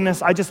 oh my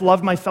goodness, I just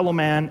loved my fellow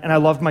man and I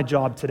loved my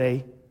job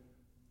today.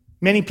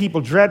 Many people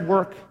dread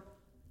work.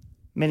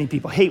 Many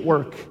people hate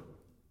work.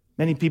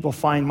 Many people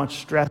find much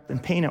stress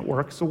and pain at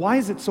work. So why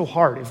is it so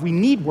hard? If we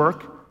need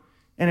work,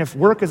 and if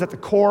work is at the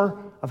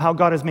core of how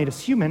God has made us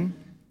human,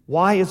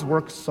 why is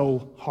work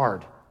so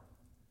hard?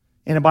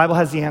 And the Bible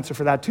has the answer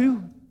for that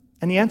too.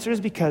 And the answer is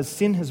because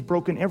sin has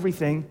broken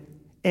everything,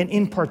 and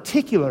in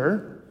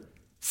particular,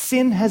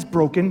 sin has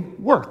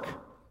broken work.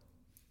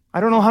 I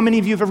don't know how many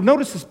of you have ever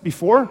noticed this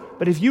before,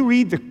 but if you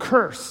read the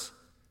curse,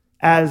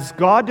 as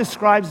God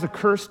describes the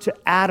curse to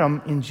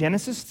Adam in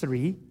Genesis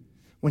 3,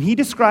 when he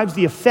describes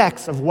the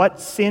effects of what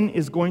sin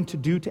is going to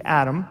do to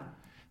Adam,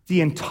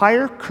 the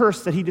entire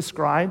curse that he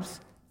describes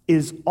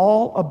is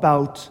all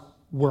about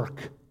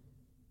work.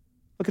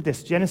 Look at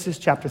this, Genesis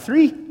chapter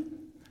 3,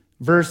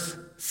 verse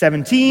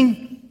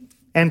 17.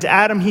 And to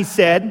Adam he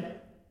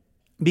said,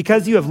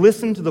 because you have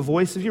listened to the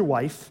voice of your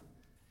wife,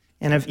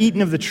 and have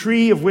eaten of the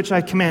tree of which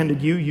I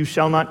commanded you, you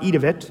shall not eat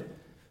of it.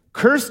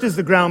 Cursed is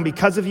the ground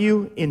because of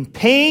you. In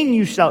pain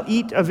you shall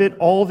eat of it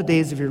all the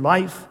days of your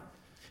life.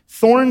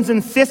 Thorns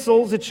and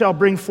thistles it shall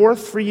bring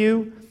forth for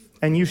you,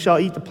 and you shall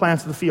eat the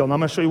plants of the field. Now I'm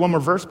going to show you one more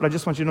verse, but I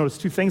just want you to notice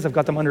two things. I've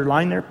got them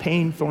underlined there,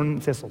 pain, thorn,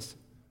 and thistles.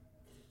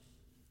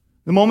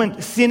 The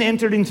moment sin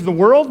entered into the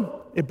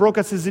world, it broke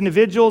us as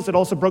individuals. It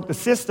also broke the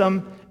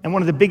system, and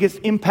one of the biggest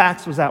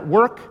impacts was at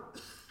work.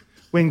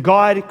 When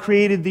God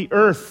created the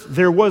earth,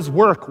 there was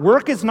work.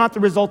 Work is not the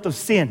result of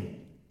sin.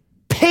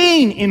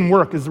 Pain in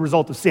work is the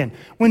result of sin.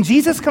 When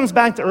Jesus comes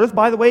back to earth,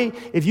 by the way,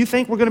 if you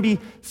think we're going to be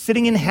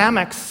sitting in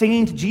hammocks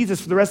singing to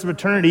Jesus for the rest of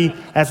eternity,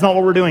 that's not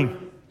what we're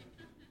doing.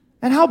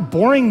 And how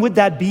boring would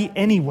that be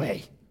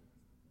anyway?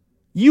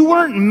 You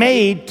weren't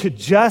made to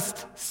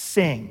just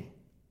sing.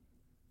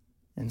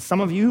 And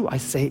some of you, I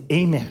say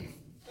amen.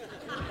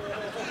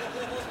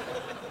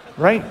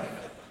 Right?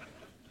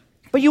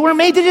 But you were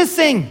made to just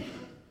sing.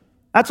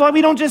 That's why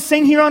we don't just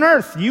sing here on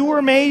earth. You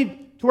were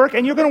made to work,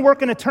 and you're going to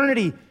work in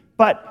eternity.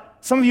 But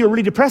some of you are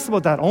really depressed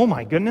about that. Oh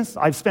my goodness,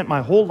 I've spent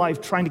my whole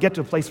life trying to get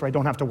to a place where I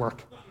don't have to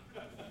work.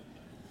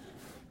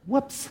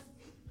 Whoops.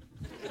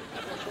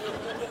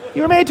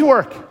 You were made to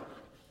work.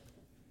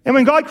 And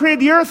when God created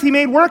the earth, he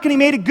made work and he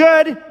made it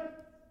good.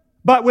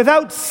 But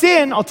without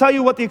sin, I'll tell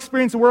you what the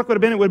experience of work would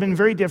have been. It would have been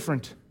very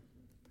different.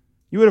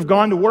 You would have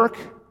gone to work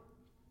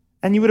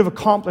and you would have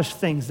accomplished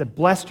things that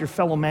blessed your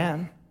fellow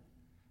man,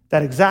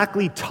 that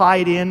exactly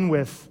tied in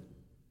with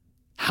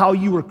how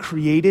you were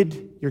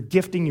created, your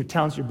gifting, your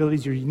talents, your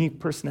abilities, your unique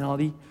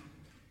personality.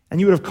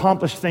 And you would have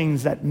accomplished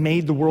things that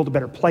made the world a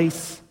better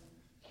place.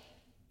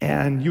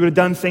 And you would have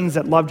done things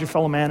that loved your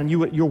fellow man, and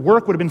your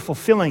work would have been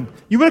fulfilling.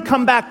 You would have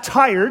come back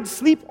tired.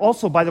 Sleep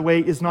also, by the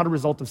way, is not a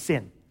result of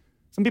sin.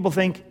 Some people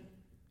think,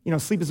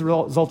 sleep is a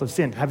result of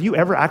sin. Have you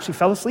ever actually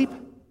fell asleep?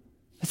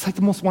 It's like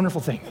the most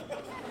wonderful thing.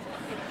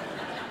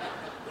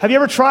 Have you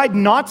ever tried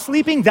not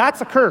sleeping?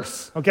 That's a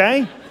curse,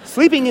 okay?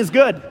 Sleeping is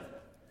good.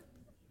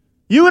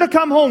 You would have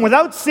come home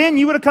without sin.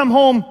 You would have come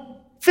home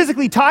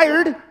physically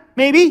tired,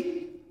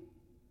 maybe,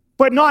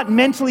 but not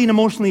mentally and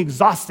emotionally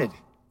exhausted.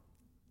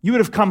 You would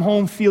have come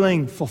home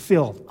feeling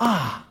fulfilled.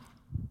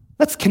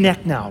 Let's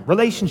connect now.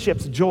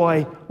 Relationships,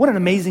 joy. What an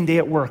amazing day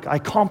at work. I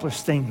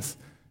accomplished things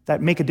that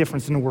make a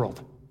difference in the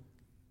world.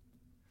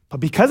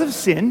 But because of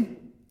sin,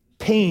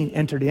 pain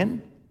entered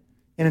in.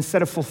 And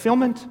instead of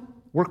fulfillment,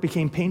 work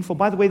became painful.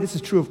 By the way, this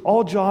is true of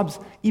all jobs,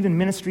 even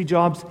ministry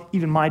jobs,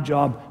 even my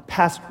job,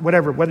 past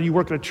whatever. Whether you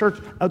work at a church,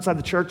 outside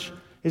the church,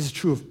 this is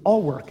true of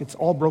all work. It's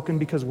all broken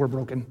because we're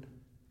broken.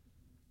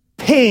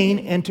 Pain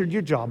entered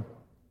your job.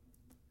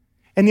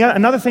 And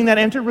another thing that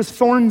entered was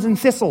thorns and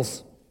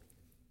thistles.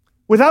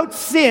 Without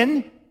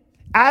sin,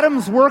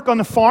 Adam's work on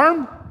the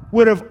farm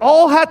would have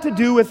all had to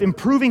do with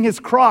improving his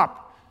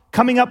crop,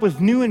 coming up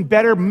with new and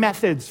better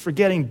methods for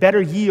getting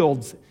better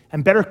yields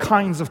and better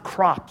kinds of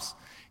crops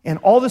and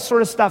all this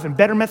sort of stuff and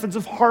better methods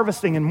of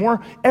harvesting and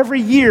more.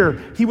 Every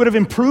year, he would have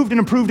improved and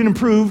improved and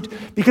improved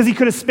because he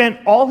could have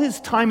spent all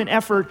his time and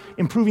effort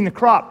improving the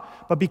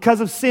crop. But because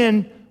of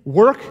sin,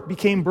 work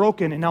became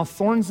broken, and now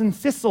thorns and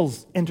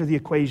thistles enter the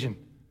equation.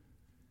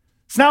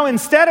 So now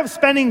instead of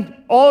spending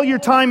all your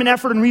time and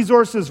effort and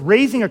resources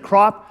raising a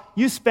crop,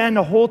 you spend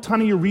a whole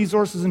ton of your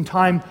resources and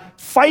time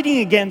fighting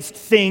against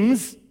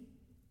things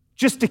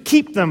just to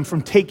keep them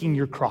from taking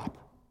your crop.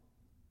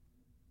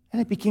 And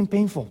it became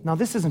painful. Now,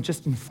 this isn't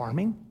just in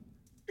farming.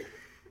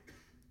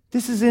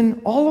 This is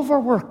in all of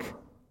our work.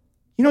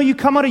 You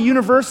come out of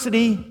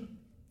university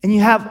and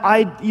you have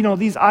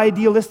these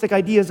idealistic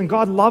ideas, and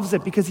God loves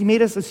it because he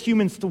made us as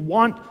humans to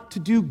want to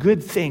do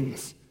good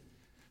things.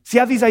 So you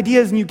have these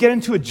ideas and you get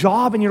into a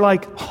job and you're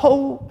like,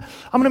 I'm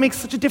going to make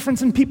such a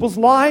difference in people's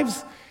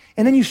lives.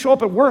 And then you show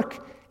up at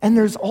work and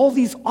there's all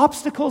these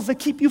obstacles that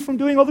keep you from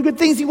doing all the good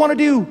things you want to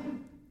do.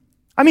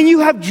 I mean, you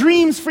have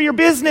dreams for your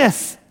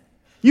business.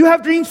 You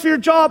have dreams for your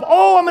job.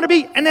 I'm going to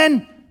be, and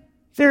then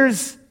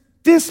there's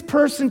this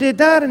person did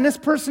that and this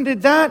person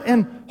did that.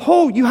 And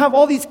you have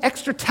all these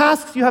extra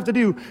tasks you have to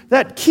do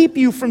that keep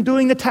you from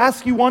doing the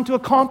task you want to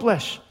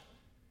accomplish.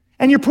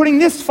 And you're putting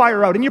this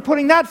fire out and you're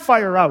putting that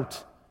fire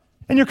out.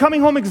 And you're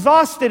coming home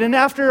exhausted, and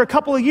after a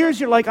couple of years,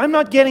 you're like, I'm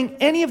not getting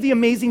any of the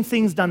amazing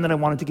things done that I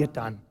wanted to get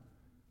done.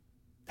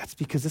 That's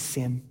because of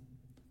sin.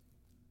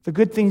 The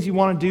good things you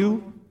want to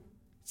do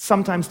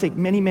sometimes take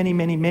many, many,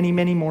 many, many,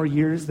 many more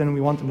years than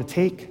we want them to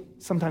take.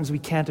 Sometimes we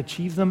can't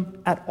achieve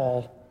them at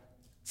all.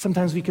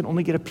 Sometimes we can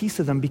only get a piece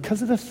of them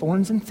because of the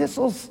thorns and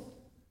thistles.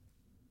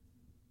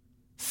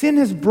 Sin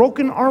has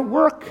broken our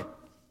work. And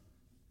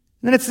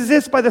then it says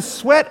this, by the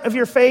sweat of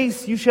your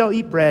face you shall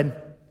eat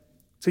bread,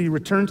 till you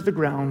return to the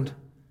ground.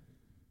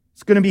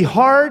 It's going to be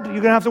hard. You're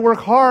going to have to work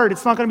hard.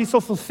 It's not going to be so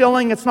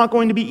fulfilling. It's not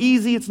going to be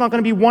easy. It's not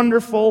going to be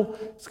wonderful.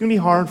 It's going to be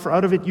hard, for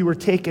out of it you were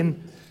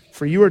taken.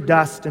 For you are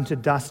dust, and to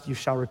dust you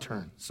shall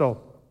return.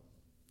 So,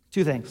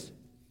 two things.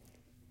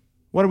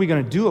 What are we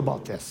going to do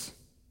about this?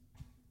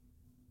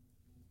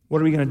 What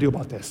are we going to do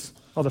about this?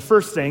 Well, the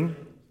first thing,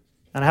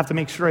 and I have to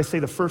make sure I say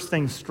the first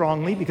thing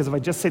strongly, because if I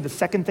just say the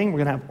second thing,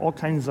 we're going to have all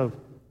kinds of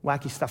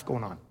wacky stuff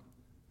going on.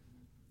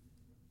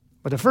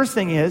 But the first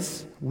thing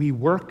is, we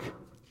work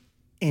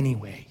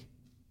anyway.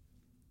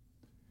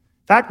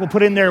 In fact, we'll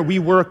put in there, we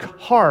work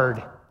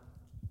hard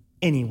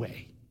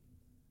anyway.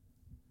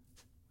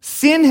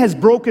 Sin has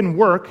broken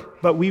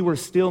work, but we were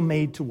still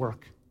made to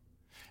work.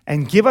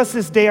 And give us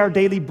this day our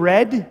daily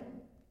bread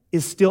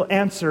is still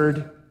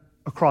answered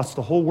across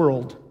the whole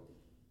world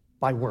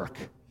by work.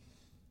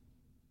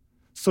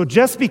 So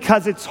just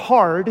because it's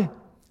hard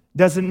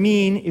doesn't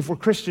mean, if we're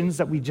Christians,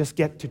 that we just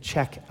get to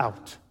check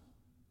out.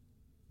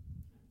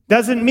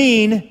 Doesn't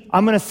mean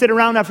I'm going to sit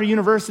around after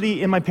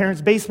university in my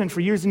parents' basement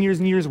for years and years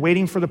and years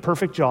waiting for the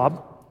perfect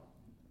job.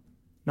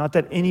 Not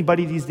that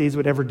anybody these days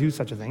would ever do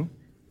such a thing.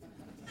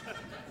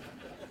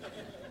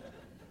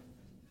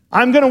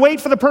 I'm going to wait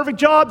for the perfect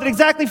job that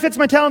exactly fits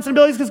my talents and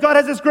abilities because God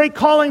has this great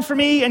calling for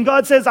me, and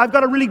God says, I've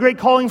got a really great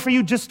calling for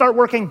you, just start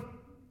working.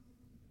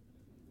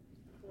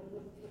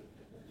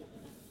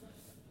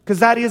 Because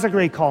that is a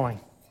great calling.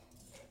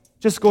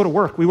 Just go to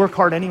work. We work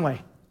hard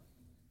anyway.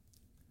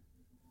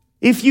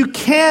 If you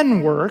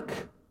can work,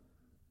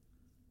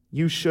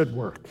 you should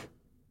work.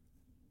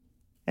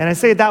 And I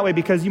say it that way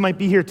because you might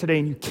be here today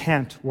and you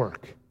can't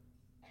work.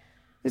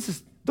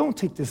 Don't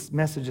take this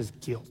message as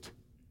guilt.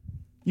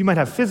 You might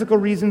have physical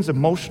reasons,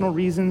 emotional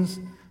reasons,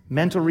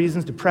 mental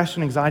reasons,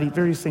 depression, anxiety,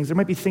 various things. There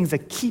might be things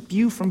that keep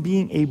you from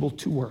being able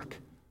to work.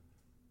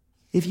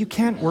 If you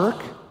can't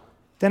work,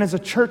 then as a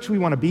church, we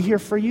want to be here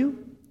for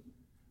you.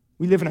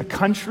 We live in a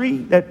country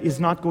that is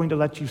not going to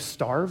let you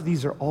starve.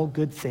 These are all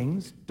good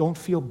things. Don't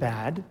feel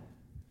bad.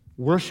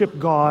 Worship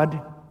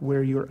God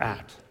where you're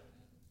at.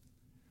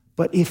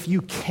 But if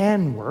you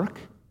can work,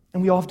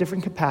 and we all have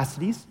different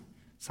capacities,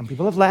 some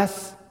people have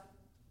less.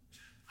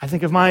 I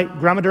think of my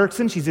Grandma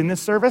Dirksen. She's in this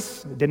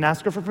service. I didn't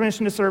ask her for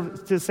permission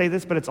to say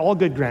this, but it's all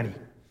good, Granny.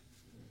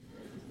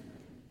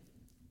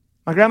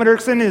 My Grandma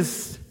Dirksen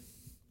is,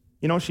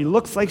 she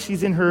looks like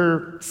she's in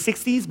her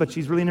 60s, but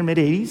she's really in her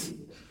mid-80s.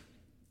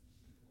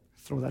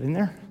 Throw that in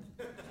there.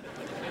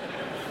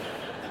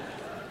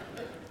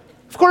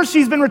 Of course,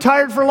 she's been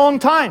retired for a long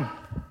time,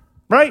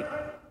 right?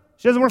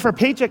 She doesn't work for a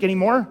paycheck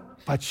anymore,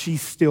 but she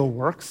still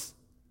works.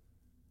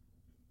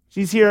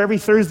 She's here every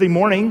Thursday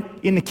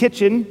morning in the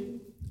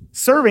kitchen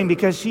serving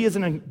because she's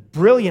a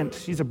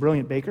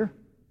brilliant baker.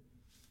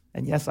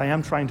 And yes, I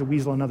am trying to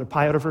weasel another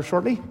pie out of her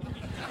shortly.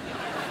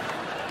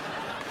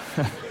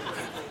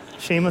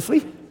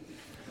 Shamelessly.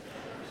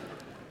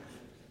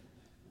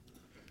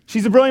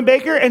 She's a brilliant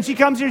baker, and she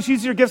comes here and she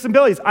uses her gifts and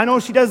abilities. I know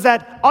she does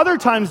that other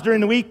times during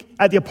the week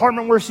at the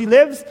apartment where she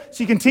lives.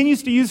 She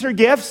continues to use her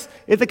gifts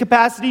at the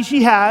capacity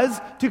she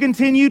has to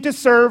continue to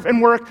serve and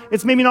work.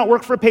 It's maybe not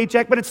work for a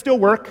paycheck, but it's still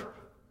work.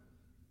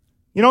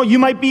 You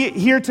might be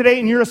here today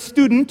and you're a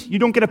student. You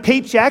don't get a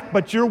paycheck,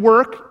 but your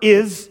work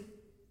is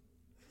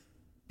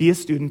be a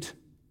student.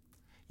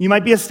 You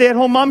might be a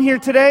stay-at-home mom here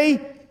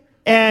today,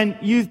 and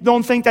you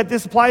don't think that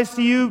this applies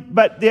to you,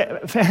 but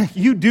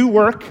you do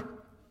work.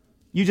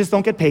 You just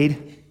don't get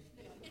paid.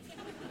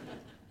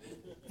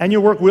 And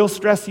your work will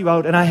stress you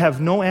out, and I have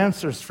no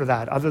answers for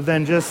that other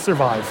than just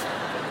survive.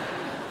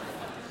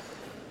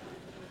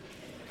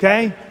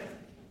 Okay?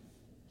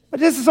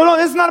 But this is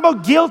not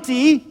about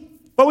guilty.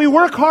 But we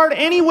work hard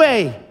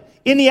anyway.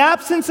 In the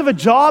absence of a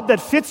job that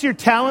fits your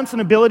talents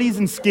and abilities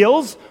and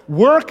skills,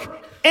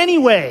 work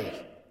anyway.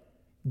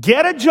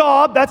 Get a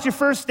job, that's your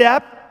first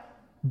step.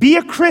 Be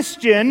a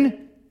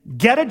Christian,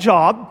 get a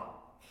job,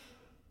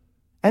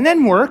 and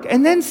then work,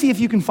 and then see if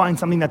you can find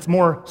something that's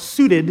more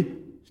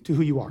suited to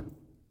who you are.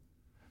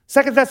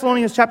 2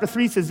 Thessalonians chapter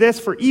 3 says this,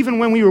 "For even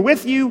when we were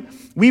with you,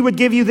 we would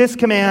give you this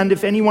command,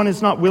 if anyone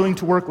is not willing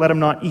to work, let him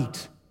not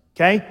eat."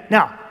 Okay?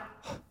 Now,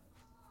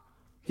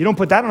 you don't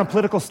put that on a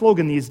political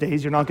slogan these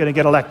days, you're not going to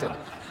get elected.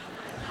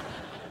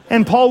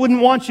 And Paul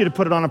wouldn't want you to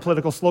put it on a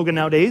political slogan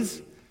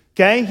nowadays.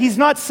 Okay? He's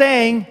not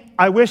saying,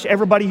 I wish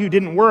everybody who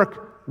didn't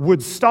work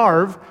would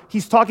starve.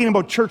 He's talking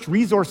about church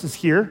resources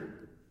here.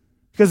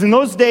 Because in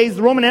those days,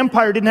 the Roman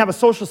Empire didn't have a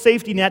social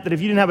safety net that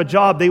if you didn't have a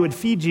job, they would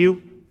feed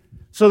you.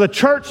 So the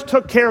church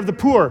took care of the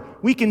poor.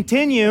 We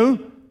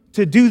continue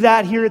to do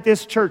that here at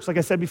this church. Like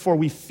I said before,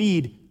 we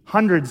feed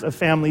hundreds of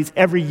families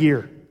every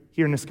year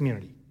here in this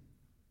community.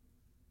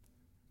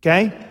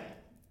 Okay?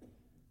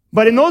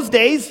 But in those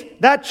days,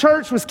 that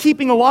church was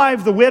keeping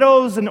alive the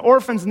widows and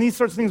orphans and these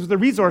sorts of things with the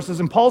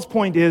resources. And Paul's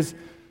point is,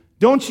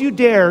 don't you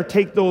dare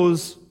take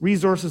those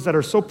resources that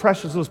are so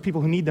precious to those people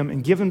who need them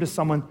and give them to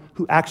someone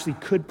who actually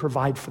could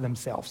provide for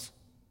themselves.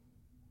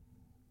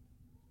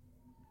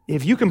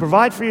 If you can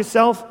provide for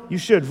yourself, you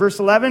should. Verse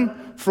 11,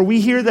 "For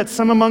we hear that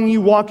some among you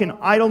walk in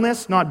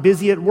idleness, not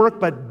busy at work,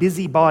 but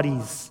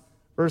busybodies."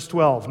 Verse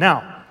 12,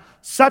 "Now,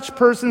 such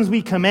persons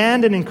we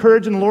command and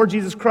encourage in the Lord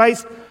Jesus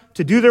Christ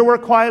to do their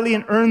work quietly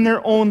and earn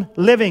their own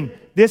living."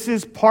 This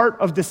is part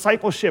of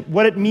discipleship.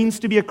 What it means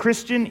to be a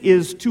Christian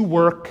is to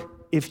work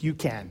if you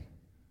can.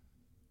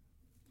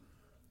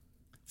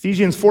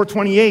 Ephesians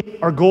 4:28,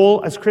 our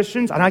goal as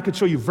Christians, and I could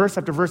show you verse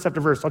after verse after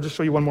verse. I'll just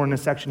show you one more in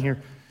this section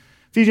here.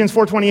 Ephesians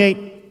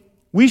 4:28,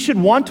 we should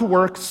want to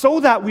work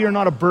so that we are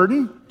not a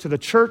burden to the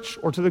church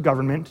or to the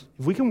government.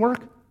 If we can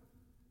work,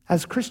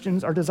 as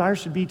Christians, our desire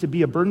should be to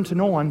be a burden to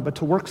no one, but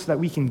to work so that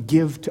we can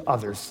give to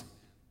others.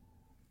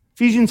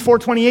 Ephesians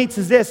 4:28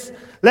 says this,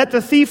 "Let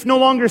the thief no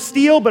longer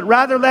steal, but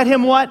rather let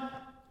him" what?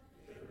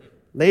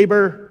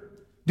 Labor,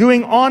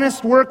 doing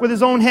honest work with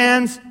his own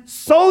hands,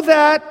 so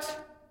that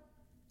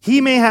he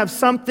may have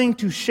something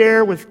to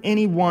share with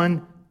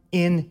anyone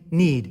in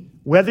need.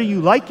 Whether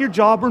you like your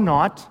job or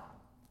not,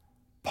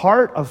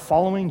 part of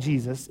following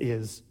Jesus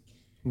is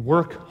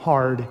work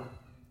hard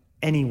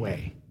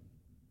anyway.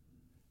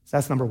 So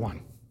that's number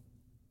one.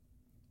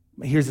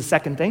 Here's the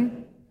second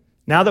thing.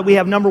 Now that we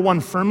have number one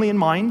firmly in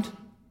mind,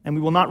 and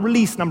we will not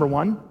release number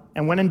one,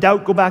 and when in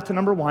doubt, go back to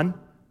number one,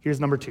 here's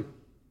number two.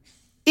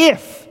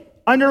 If,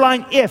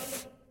 underline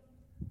if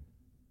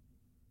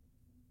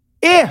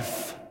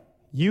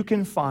you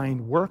can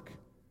find work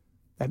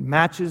that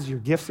matches your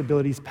gifts,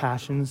 abilities,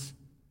 passions,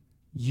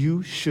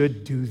 you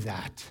should do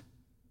that.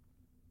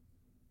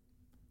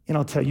 And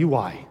I'll tell you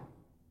why.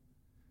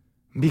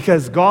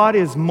 Because God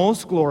is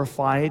most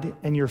glorified,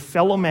 and your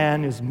fellow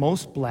man is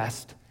most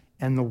blessed,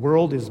 and the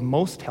world is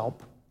most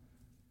helped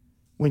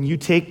when you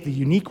take the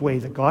unique way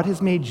that God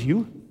has made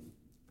you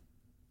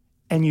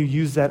and you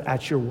use that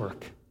at your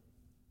work.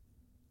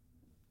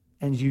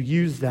 And you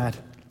use that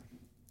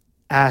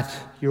at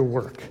your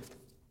work.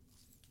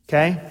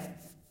 Okay?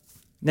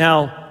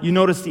 Now, you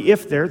notice the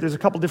if there. There's a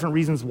couple different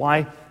reasons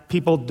why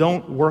people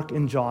don't work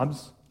in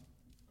jobs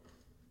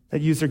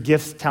that use their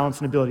gifts, talents,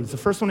 and abilities. The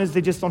first one is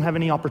they just don't have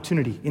any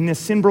opportunity in this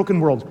sin-broken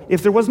world.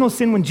 If there was no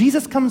sin, when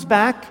Jesus comes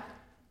back,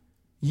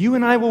 you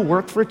and I will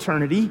work for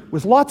eternity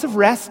with lots of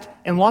rest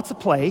and lots of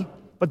play,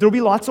 but there will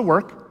be lots of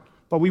work,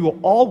 but we will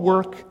all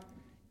work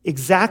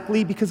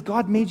exactly because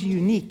God made you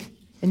unique,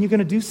 and you're going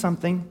to do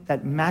something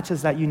that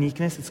matches that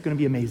uniqueness. It's going to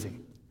be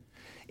amazing.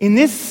 In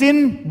this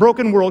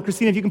sin-broken world,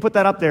 Christina, if you can put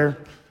that up there,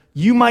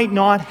 you might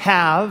not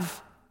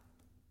have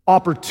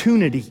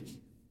opportunity.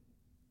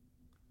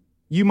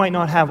 You might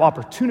not have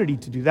opportunity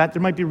to do that.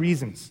 There might be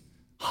reasons.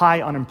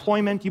 High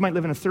unemployment. You might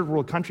live in a third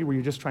world country where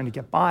you're just trying to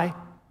get by.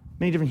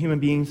 Many different human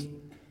beings.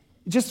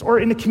 Or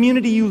in the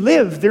community you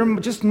live, there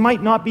just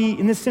might not be,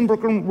 in this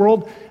sin-broken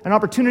world, an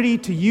opportunity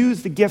to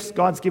use the gifts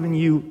God's given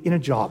you in a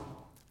job.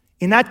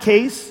 In that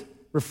case,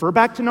 refer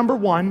back to number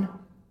one,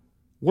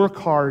 work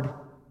hard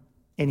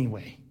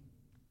anyway.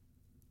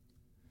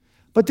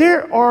 But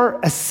there are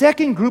a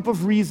second group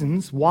of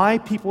reasons why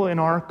people in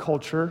our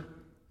culture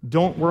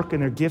don't work in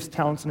their gifts,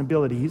 talents, and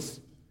abilities.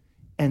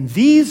 And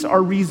these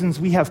are reasons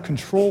we have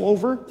control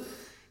over,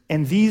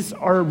 and these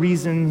are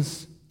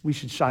reasons we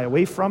should shy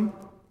away from.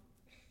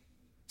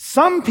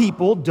 Some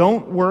people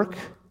don't work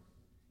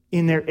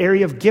in their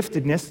area of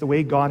giftedness the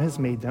way God has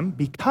made them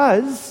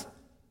because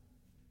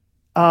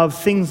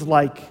of things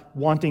like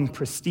wanting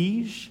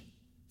prestige,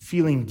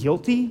 feeling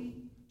guilty,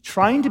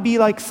 trying to be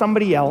like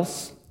somebody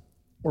else,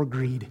 or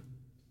greed.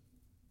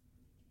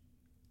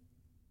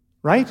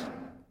 Right?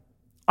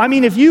 I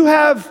mean, if you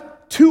have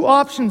two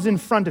options in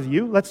front of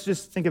you, let's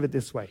just think of it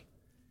this way.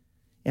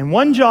 And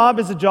one job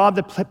is a job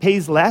that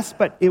pays less,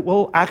 but it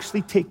will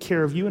actually take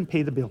care of you and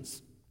pay the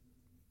bills.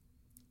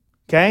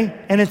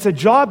 Okay? And it's a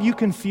job you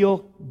can feel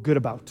good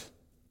about.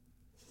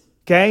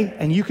 Okay?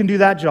 And you can do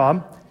that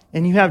job.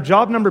 And you have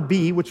job number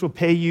B, which will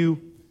pay you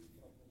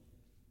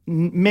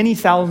many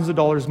thousands of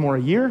dollars more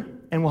a year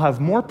and will have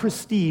more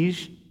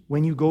prestige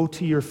when you go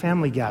to your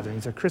family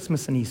gatherings at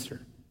Christmas and Easter.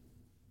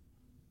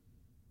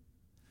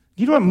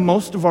 You know what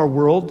most of our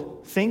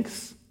world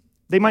thinks?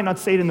 They might not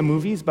say it in the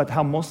movies, but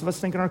how most of us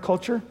think in our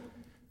culture?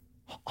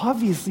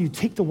 Obviously, you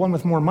take the one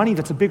with more money.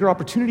 That's a bigger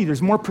opportunity.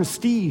 There's more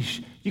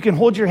prestige. You can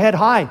hold your head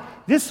high.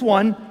 This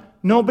one,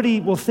 nobody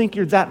will think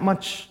you're that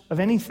much of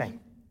anything.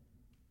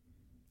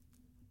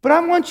 But I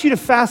want you to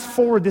fast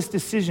forward this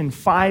decision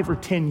 5 or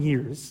 10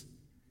 years,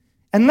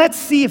 and let's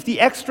see if the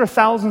extra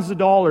thousands of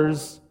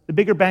dollars, the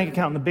bigger bank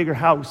account and the bigger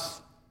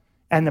house,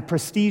 and the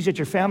prestige at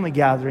your family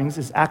gatherings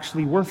is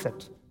actually worth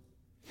it.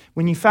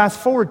 When you fast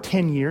forward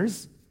 10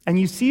 years, and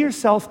you see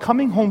yourself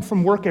coming home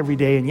from work every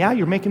day, and yeah,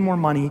 you're making more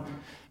money,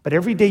 but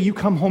every day you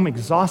come home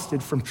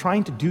exhausted from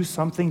trying to do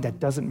something that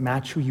doesn't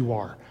match who you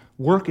are.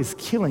 Work is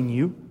killing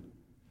you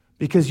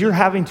because you're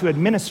having to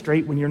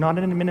administrate when you're not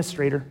an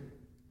administrator.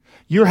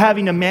 You're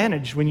having to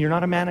manage when you're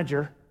not a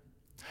manager.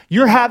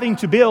 You're having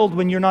to build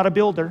when you're not a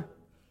builder.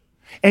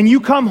 And you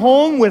come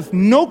home with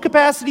no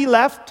capacity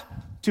left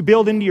to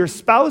build into your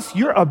spouse.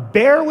 You're a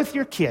bear with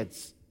your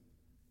kids.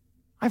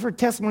 I've heard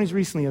testimonies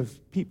recently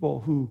of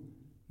people who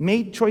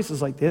made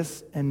choices like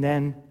this, and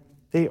then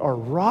they are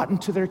rotten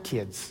to their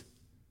kids.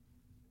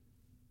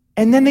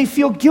 And then they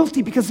feel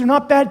guilty because they're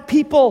not bad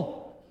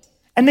people.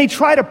 And they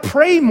try to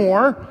pray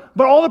more,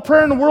 but all the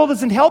prayer in the world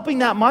isn't helping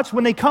that much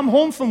when they come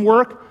home from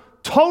work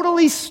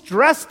totally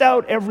stressed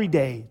out every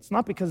day. It's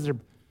not because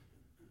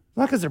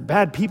they're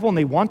bad people and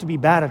they want to be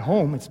bad at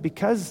home. It's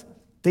because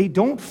they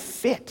don't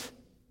fit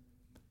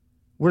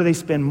where they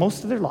spend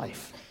most of their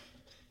life,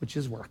 which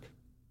is work.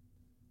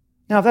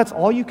 Now, if that's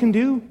all you can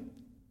do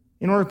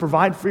in order to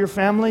provide for your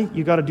family,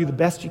 you got to do the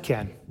best you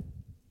can.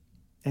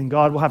 And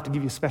God will have to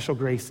give you special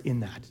grace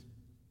in that.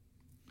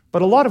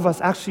 But a lot of us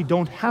actually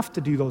don't have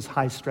to do those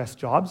high-stress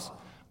jobs.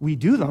 We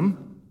do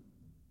them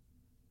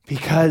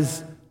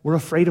because we're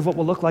afraid of what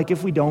we'll look like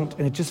if we don't,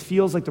 and it just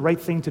feels like the right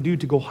thing to do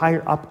to go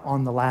higher up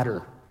on the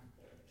ladder.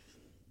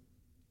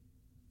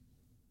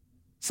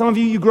 Some of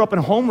you grew up in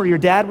a home where your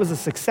dad was a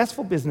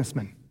successful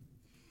businessman.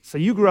 So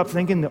you grew up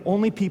thinking the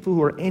only people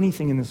who are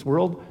anything in this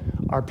world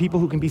are people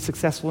who can be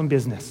successful in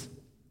business.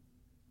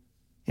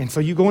 And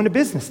so you go into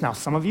business. Now,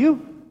 some of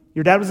you,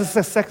 Your dad was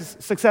a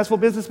successful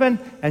businessman,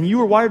 and you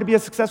were wired to be a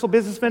successful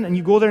businessman, and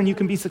you go there and you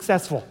can be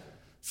successful.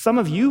 Some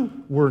of you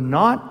were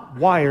not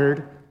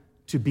wired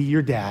to be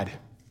your dad.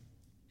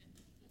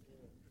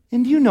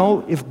 And do you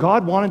know, if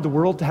God wanted the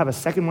world to have a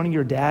second one of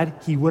your dad,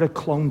 he would have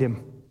cloned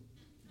him.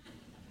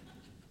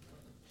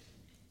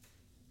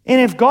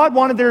 And if God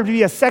wanted there to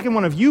be a second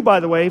one of you, by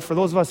the way, for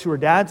those of us who are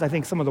dads, I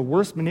think some of the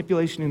worst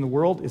manipulation in the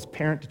world is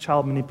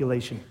parent-to-child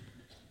manipulation.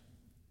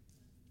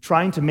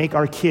 Trying to make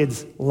our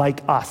kids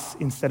like us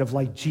instead of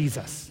like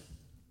Jesus.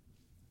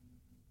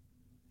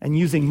 And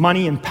using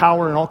money and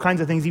power and all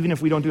kinds of things, even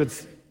if we don't do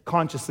it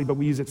consciously, but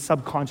we use it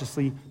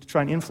subconsciously to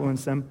try and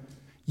influence them.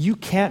 You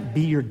can't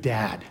be your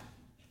dad.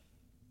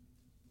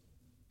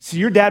 So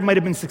your dad might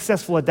have been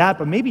successful at that,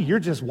 but maybe you're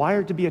just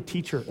wired to be a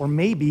teacher. Or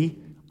maybe,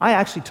 I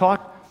actually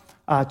talked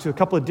to a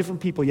couple of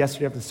different people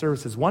yesterday after the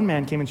services. One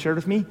man came and shared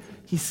with me.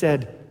 He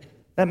said,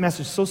 that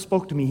message so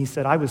spoke to me. He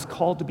said, I was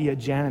called to be a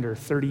janitor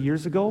 30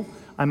 years ago.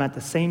 I'm at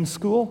the same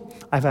school.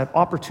 I've had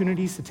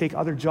opportunities to take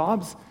other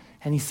jobs.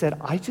 And he said,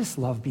 I just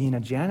love being a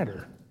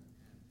janitor.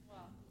 Wow.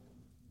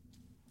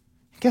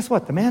 Guess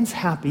what? The man's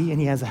happy and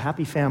he has a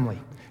happy family.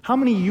 How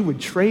many of you would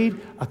trade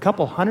a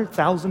couple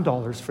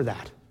 $100,000 for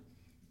that?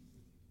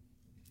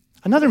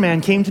 Another man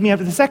came to me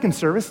after the second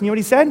service, and you know what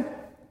he said?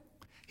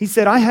 He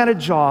said, I had a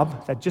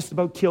job that just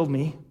about killed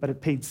me, but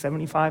it paid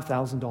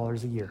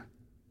 $75,000 a year.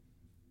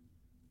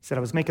 He said,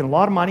 I was making a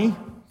lot of money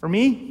for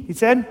me, he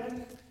said,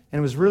 and it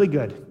was really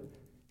good.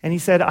 And he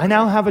said, I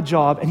now have a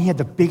job, and he had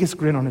the biggest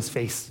grin on his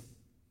face.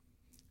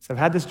 He said, I've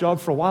had this job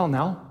for a while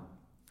now.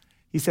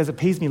 He says, it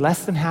pays me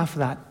less than half of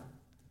that.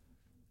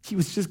 He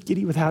was just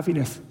giddy with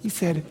happiness. He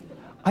said,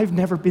 I've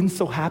never been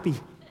so happy.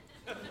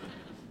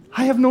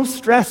 I have no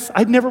stress.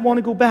 I'd never want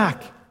to go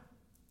back.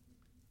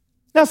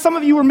 Now, some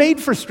of you were made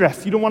for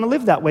stress. You don't want to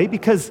live that way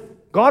because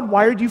God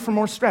wired you for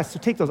more stress. So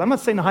take those. I'm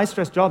not saying the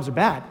high-stress jobs are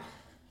bad.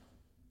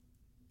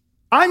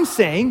 I'm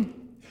saying,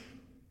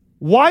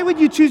 why would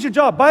you choose your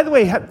job? By the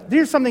way,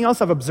 here's something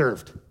else I've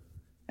observed.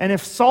 And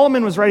if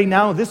Solomon was writing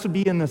now, this would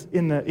be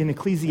in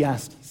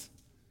Ecclesiastes.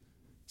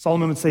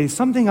 Solomon would say,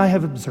 something I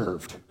have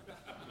observed.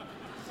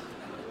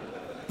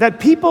 That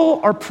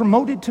people are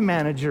promoted to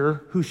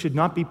manager who should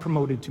not be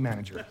promoted to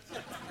manager.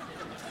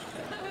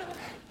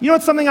 You know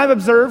what's something I've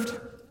observed?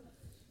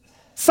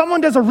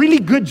 Someone does a really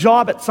good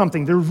job at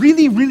something. They're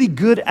really, really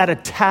good at a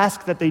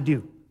task that they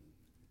do.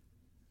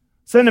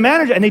 So then the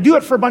manager, and they do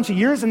it for a bunch of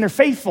years, and they're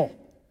faithful.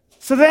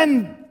 So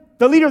then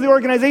the leader of the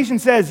organization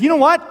says, you know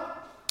what?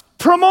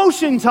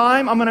 Promotion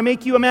time, I'm going to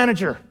make you a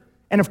manager.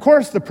 And of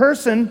course, the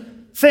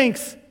person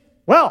thinks,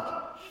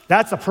 well,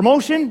 that's a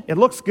promotion. It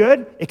looks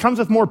good. It comes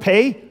with more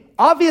pay.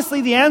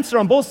 Obviously, the answer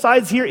on both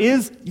sides here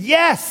is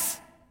yes.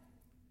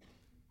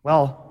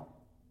 Well,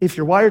 if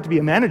you're wired to be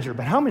a manager,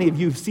 but how many of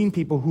you have seen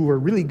people who are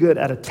really good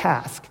at a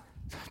task,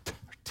 are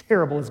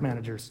terrible as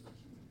managers?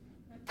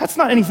 That's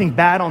not anything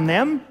bad on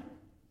them.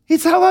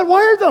 It's how God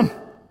wired them.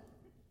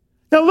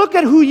 Now look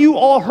at who you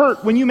all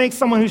hurt when you make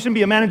someone who shouldn't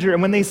be a manager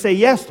and when they say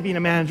yes to being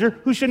a manager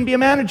who shouldn't be a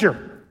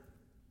manager.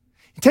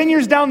 10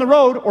 years down the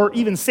road, or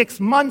even 6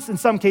 months in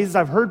some cases,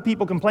 I've heard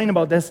people complain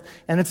about this,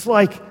 and it's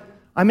like,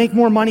 I make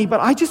more money, but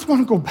I just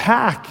want to go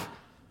back.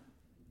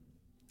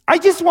 I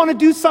just want to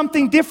do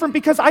something different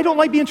because I don't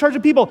like being in charge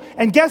of people.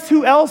 And guess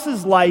who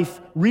else's life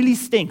really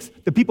stinks?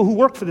 The people who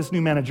work for this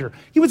new manager.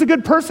 He was a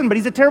good person, but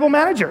he's a terrible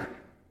manager.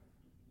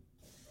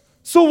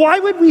 So why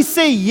would we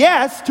say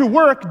yes to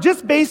work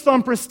just based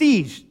on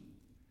prestige?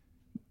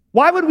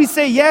 Why would we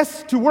say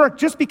yes to work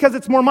just because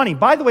it's more money?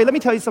 By the way, let me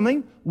tell you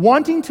something.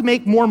 Wanting to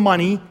make more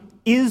money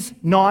is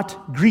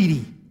not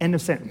greedy. End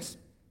of sentence.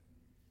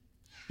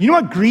 You know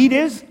what greed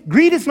is?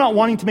 Greed is not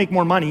wanting to make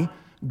more money.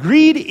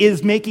 Greed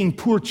is making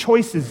poor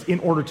choices in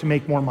order to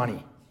make more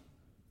money.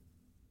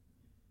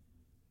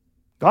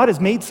 God has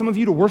made some of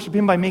you to worship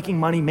him by making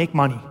money. Make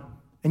money.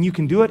 And you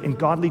can do it in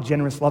godly,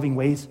 generous, loving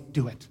ways.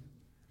 Do it.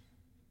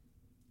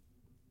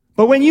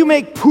 But when you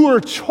make poor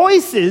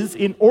choices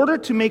in order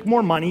to make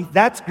more money,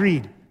 that's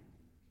greed.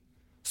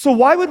 So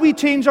why would we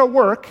change our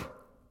work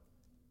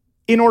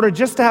in order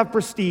just to have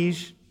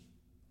prestige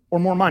or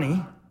more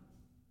money?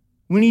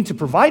 We need to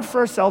provide for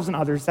ourselves and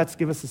others. That's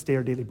give us this day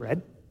our daily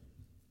bread.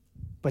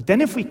 But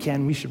then if we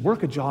can, we should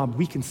work a job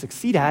we can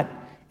succeed at.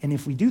 And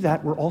if we do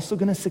that, we're also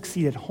going to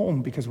succeed at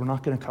home because we're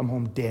not going to come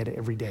home dead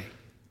every day.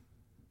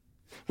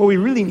 What we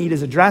really need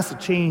is a drastic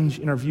change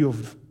in our view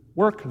of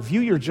work.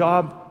 View your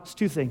job as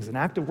two things: an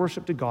act of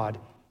worship to God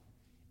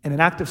and an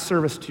act of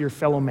service to your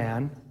fellow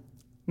man,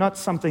 not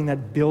something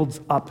that builds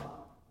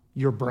up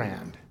your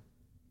brand.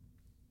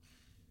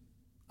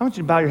 I want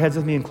you to bow your heads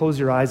with me and close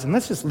your eyes, and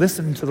let's just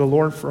listen to the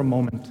Lord for a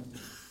moment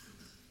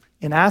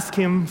and ask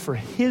him for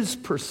his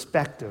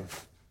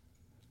perspective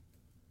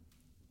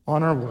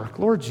on our work.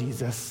 Lord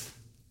Jesus,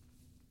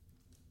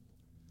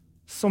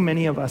 so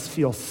many of us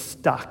feel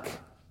stuck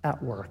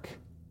at work.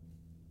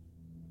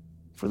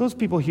 For those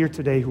people here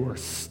today who are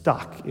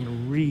stuck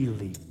in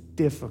really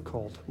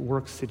difficult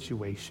work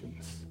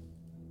situations,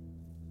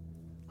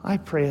 I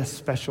pray a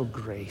special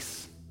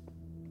grace.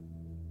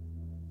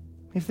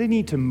 If they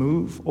need to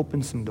move,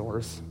 open some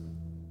doors.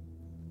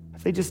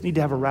 If they just need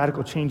to have a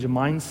radical change of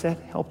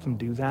mindset, help them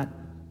do that.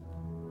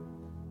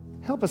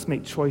 Help us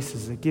make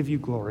choices that give you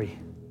glory.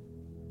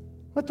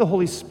 Let the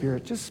Holy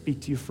Spirit just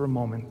speak to you for a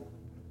moment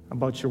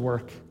about your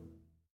work.